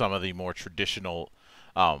on some of the more traditional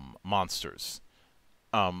monsters.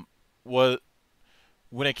 Was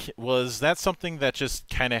that something that just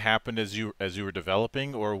kind of happened as you were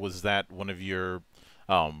developing, or was that one of your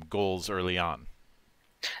goals early on?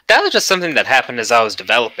 That was just something that happened as I was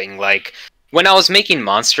developing. Like, when I was making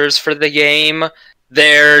monsters for the game,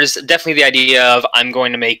 there's definitely the idea of I'm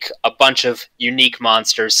going to make a bunch of unique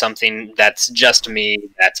monsters, something that's just me,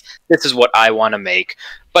 that this is what I want to make.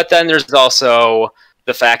 But then there's also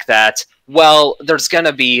the fact that, well, there's going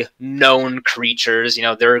to be known creatures. You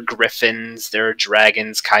know, there are griffins, there are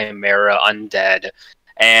dragons, chimera, undead,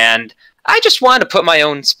 and I just wanted to put my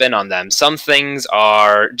own spin on them. Some things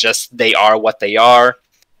are just, they are what they are.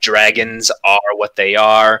 Dragons are what they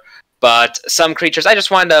are. But some creatures, I just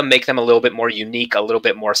wanted to make them a little bit more unique, a little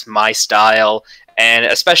bit more my style, and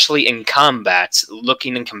especially in combat,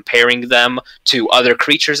 looking and comparing them to other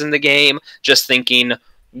creatures in the game, just thinking,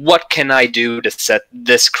 what can I do to set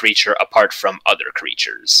this creature apart from other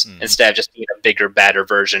creatures, instead of just being a bigger, badder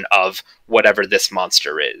version of whatever this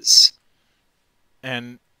monster is.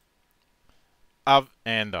 And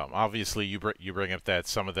obviously you bring up that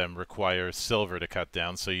some of them require silver to cut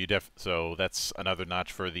down, so so that's another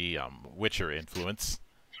notch for the Witcher influence.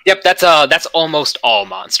 Yep, that's almost all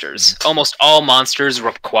monsters. Almost all monsters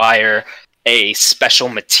require a special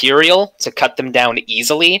material to cut them down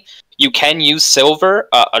easily. You can use silver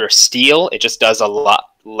or steel; it just does a lot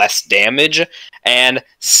less damage. And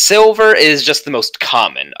silver is just the most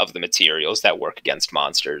common of the materials that work against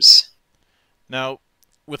monsters. Now,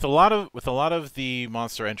 with a lot of the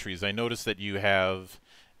monster entries, I noticed that you have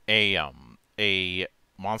a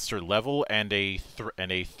monster level and a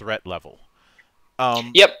threat level.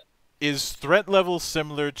 Yep. Is threat level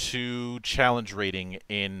similar to challenge rating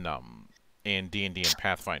in D&D and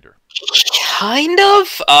Pathfinder? Kind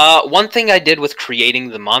of. One thing I did with creating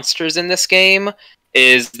the monsters in this game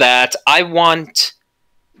is that I want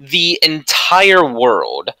the entire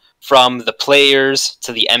world, from the players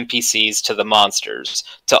to the NPCs to the monsters,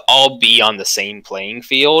 to all be on the same playing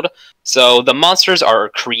field. So the monsters are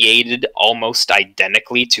created almost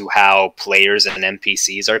identically to how players and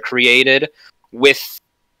NPCs are created, with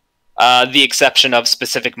the exception of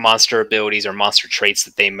specific monster abilities or monster traits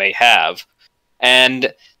that they may have.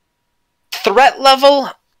 And threat level,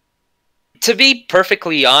 to be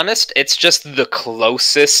perfectly honest, it's just the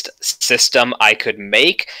closest system I could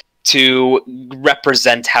make to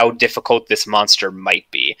represent how difficult this monster might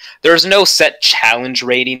be. There's no set challenge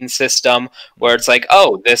rating system where it's like,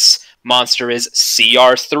 oh, this monster is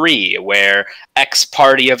CR3, where X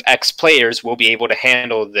party of X players will be able to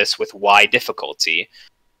handle this with Y difficulty.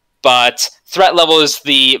 But threat level is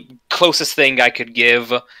the closest thing I could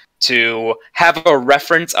give to have a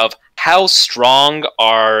reference of how strong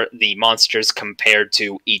are the monsters compared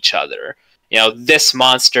to each other. You know, this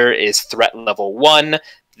monster is threat level 1,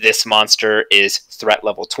 this monster is threat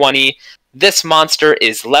level 20, this monster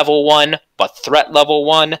is level 1, but threat level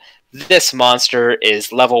 1, this monster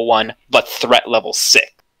is level 1, but threat level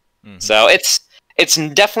 6. So it's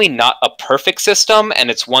definitely not a perfect system, and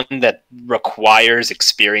it's one that requires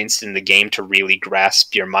experience in the game to really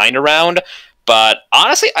grasp your mind around. But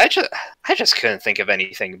honestly, I just couldn't think of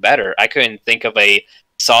anything better. I couldn't think of a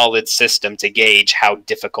solid system to gauge how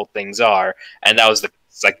difficult things are, and that was the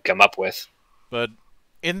best I could come up with. But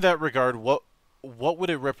in that regard, what would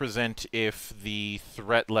it represent if the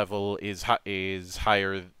threat level is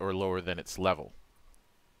higher or lower than its level?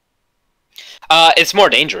 It's more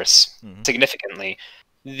dangerous, Mm-hmm. significantly.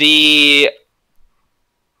 The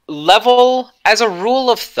level, as a rule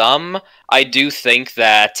of thumb, I do think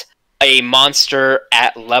that a monster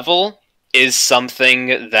at level is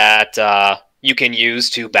something that you can use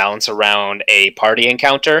to balance around a party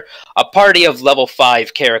encounter. A party of level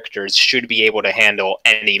 5 characters should be able to handle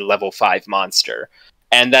any level 5 monster.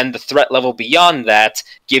 And then the threat level beyond that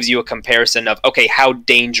gives you a comparison of, okay, how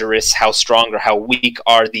dangerous, how strong, or how weak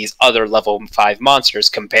are these other level 5 monsters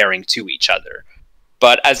comparing to each other.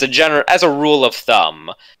 But as a rule of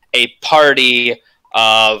thumb, a party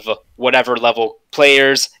of whatever level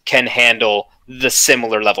players can handle the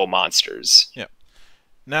similar level monsters. Yeah.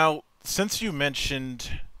 Now, since you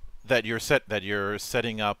mentioned that you're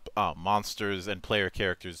setting up monsters and player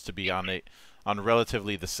characters to be on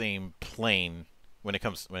relatively the same plane when it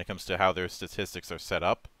comes to how their statistics are set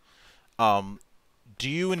up, um, do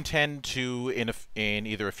you intend to in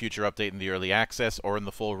either a future update in the early access or in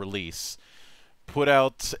the full release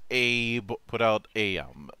not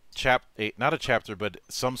a chapter but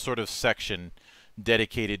some sort of section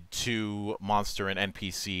dedicated to monster and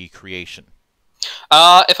NPC creation?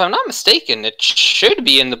 If I'm not mistaken, it should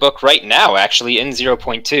be in the book right now, actually, in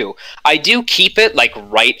 0.2. I do keep it, like,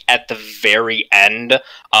 right at the very end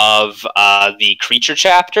of the creature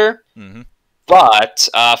chapter, Mm-hmm. but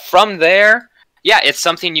from there, yeah, it's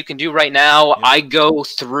something you can do right now. Yep. I go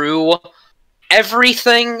through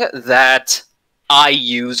everything that I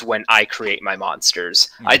use when I create my monsters.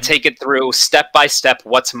 I Mm-hmm. take it through step by step.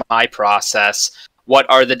 What's my process? What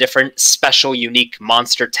are the different special, unique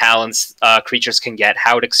monster talents creatures can get?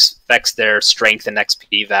 How it affects their strength and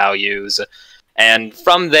XP values. And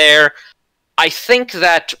from there, I think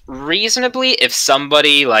that reasonably, if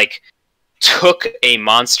somebody like took a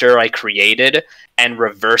monster I created and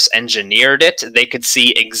reverse engineered it, they could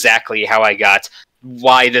see exactly how I got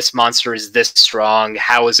why this monster is this strong,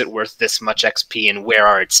 how is it worth this much XP, and where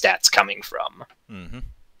are its stats coming from. Mm-hmm.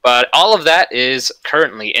 But all of that is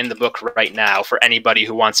currently in the book right now for anybody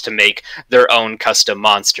who wants to make their own custom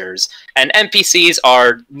monsters. And NPCs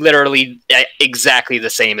are literally exactly the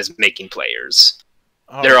same as making players.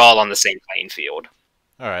 They're all on the same playing field.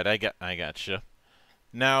 All right, I gotcha.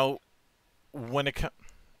 Now, when it co-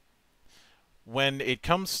 when it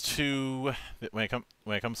comes to when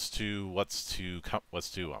it comes to what's to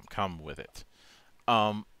come with it.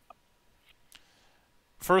 Um,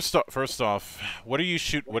 first off, what are you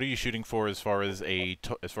shooting for as far as a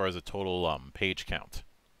total page count?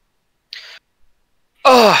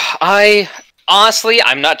 Oh,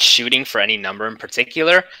 I'm not shooting for any number in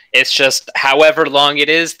particular. It's just however long it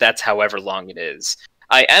is, that's however long it is.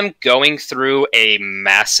 I am going through a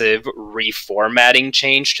massive reformatting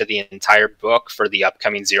change to the entire book for the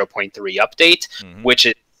upcoming 0.3 update, Mm-hmm. which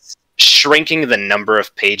is shrinking the number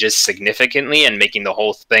of pages significantly and making the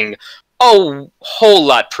whole thing a whole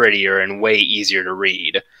lot prettier and way easier to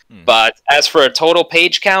read. Mm-hmm. But as for a total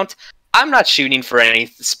page count, I'm not shooting for any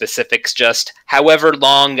specifics, just however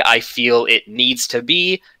long I feel it needs to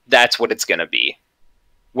be, that's what it's going to be.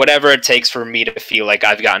 Whatever it takes for me to feel like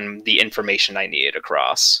I've gotten the information I needed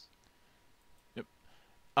across. Yep.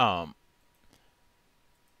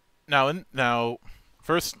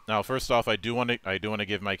 First off, I do want to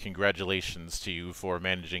give my congratulations to you for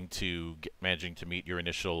managing to meet your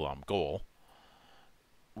initial goal.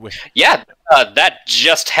 Yeah, that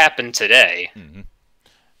just happened today.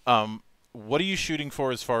 Mm-hmm. What are you shooting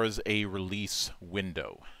for as far as a release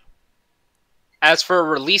window? As for a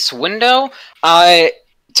release window,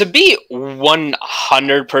 to be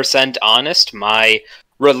 100% honest, my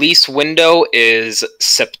release window is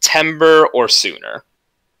September or sooner.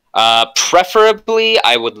 Preferably,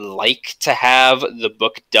 I would like to have the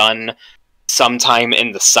book done sometime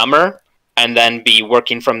in the summer, and then be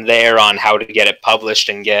working from there on how to get it published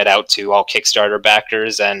and get out to all Kickstarter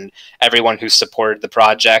backers and everyone who supported the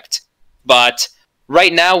project. But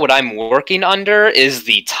right now, what I'm working under is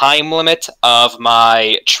the time limit of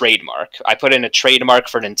my trademark. I put in a trademark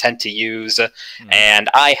for an intent to use, and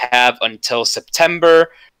I have until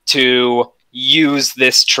September to use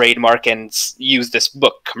this trademark and use this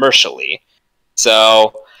book commercially.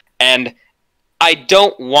 So, and I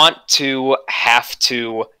don't want to have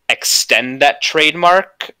to extend that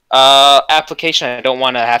trademark application. I don't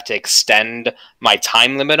want to have to extend my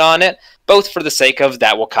time limit on it, both for the sake of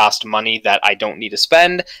that will cost money that I don't need to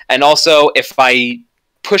spend, and also if I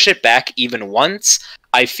push it back even once,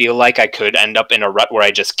 I feel like I could end up in a rut where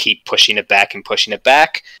I just keep pushing it back and pushing it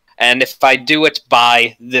back, And if I do it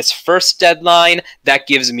by this first deadline, that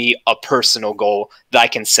gives me a personal goal that I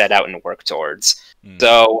can set out and work towards.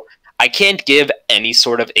 So I can't give any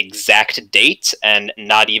sort of exact date and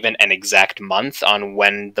not even an exact month on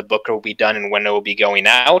when the book will be done and when it will be going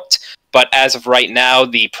out. But as of right now,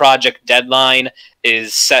 the project deadline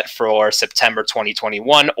is set for September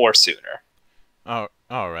 2021 or sooner. Oh,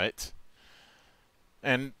 all right.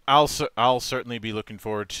 And I'll certainly be looking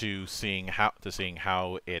forward to seeing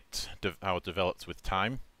how it develops with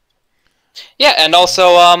time. Yeah, and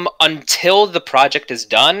also until the project is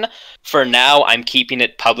done, for now I'm keeping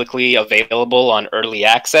it publicly available on early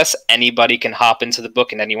access. Anybody can hop into the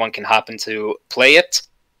book and anyone can hop into play it.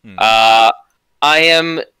 I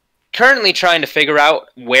am currently trying to figure out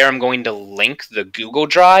where I'm going to link the Google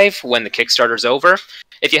Drive when the Kickstarter's over.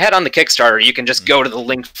 If you head on the Kickstarter, you can just go to the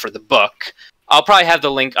link for the book. I'll probably have the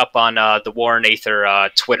link up on the Warren Aether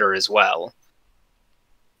Twitter as well.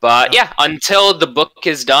 But yeah, until the book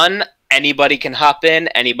is done, anybody can hop in,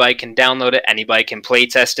 anybody can download it, anybody can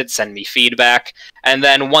playtest it, send me feedback. And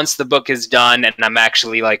then once the book is done and I'm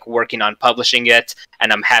actually like working on publishing it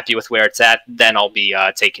and I'm happy with where it's at, then I'll be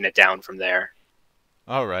taking it down from there.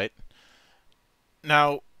 All right.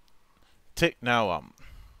 Now,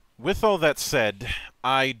 with all that said,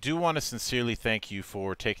 I do want to sincerely thank you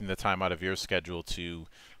for taking the time out of your schedule to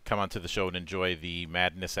come onto the show and enjoy the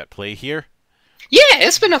madness at play here. Yeah,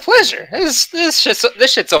 it's been a pleasure. This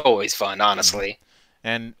shit's always fun, honestly.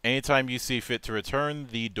 And anytime you see fit to return,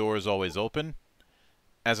 the door is always open.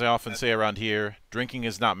 As I often say around here, drinking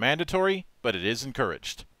is not mandatory, but it is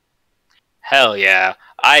encouraged. Hell yeah.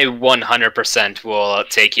 I 100% will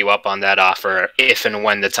take you up on that offer if and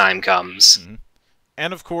when the time comes.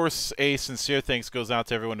 And of course, a sincere thanks goes out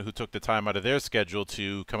to everyone who took the time out of their schedule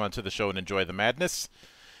to come onto the show and enjoy the madness.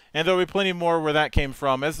 And there will be plenty more where that came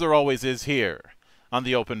from, as there always is here, on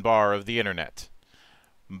the open bar of the internet.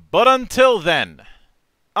 But until then,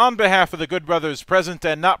 on behalf of the good brothers present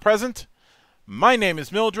and not present, my name is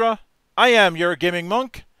Mildra, I am your gaming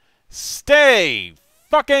monk. Stay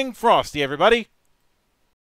fucking frosty, everybody!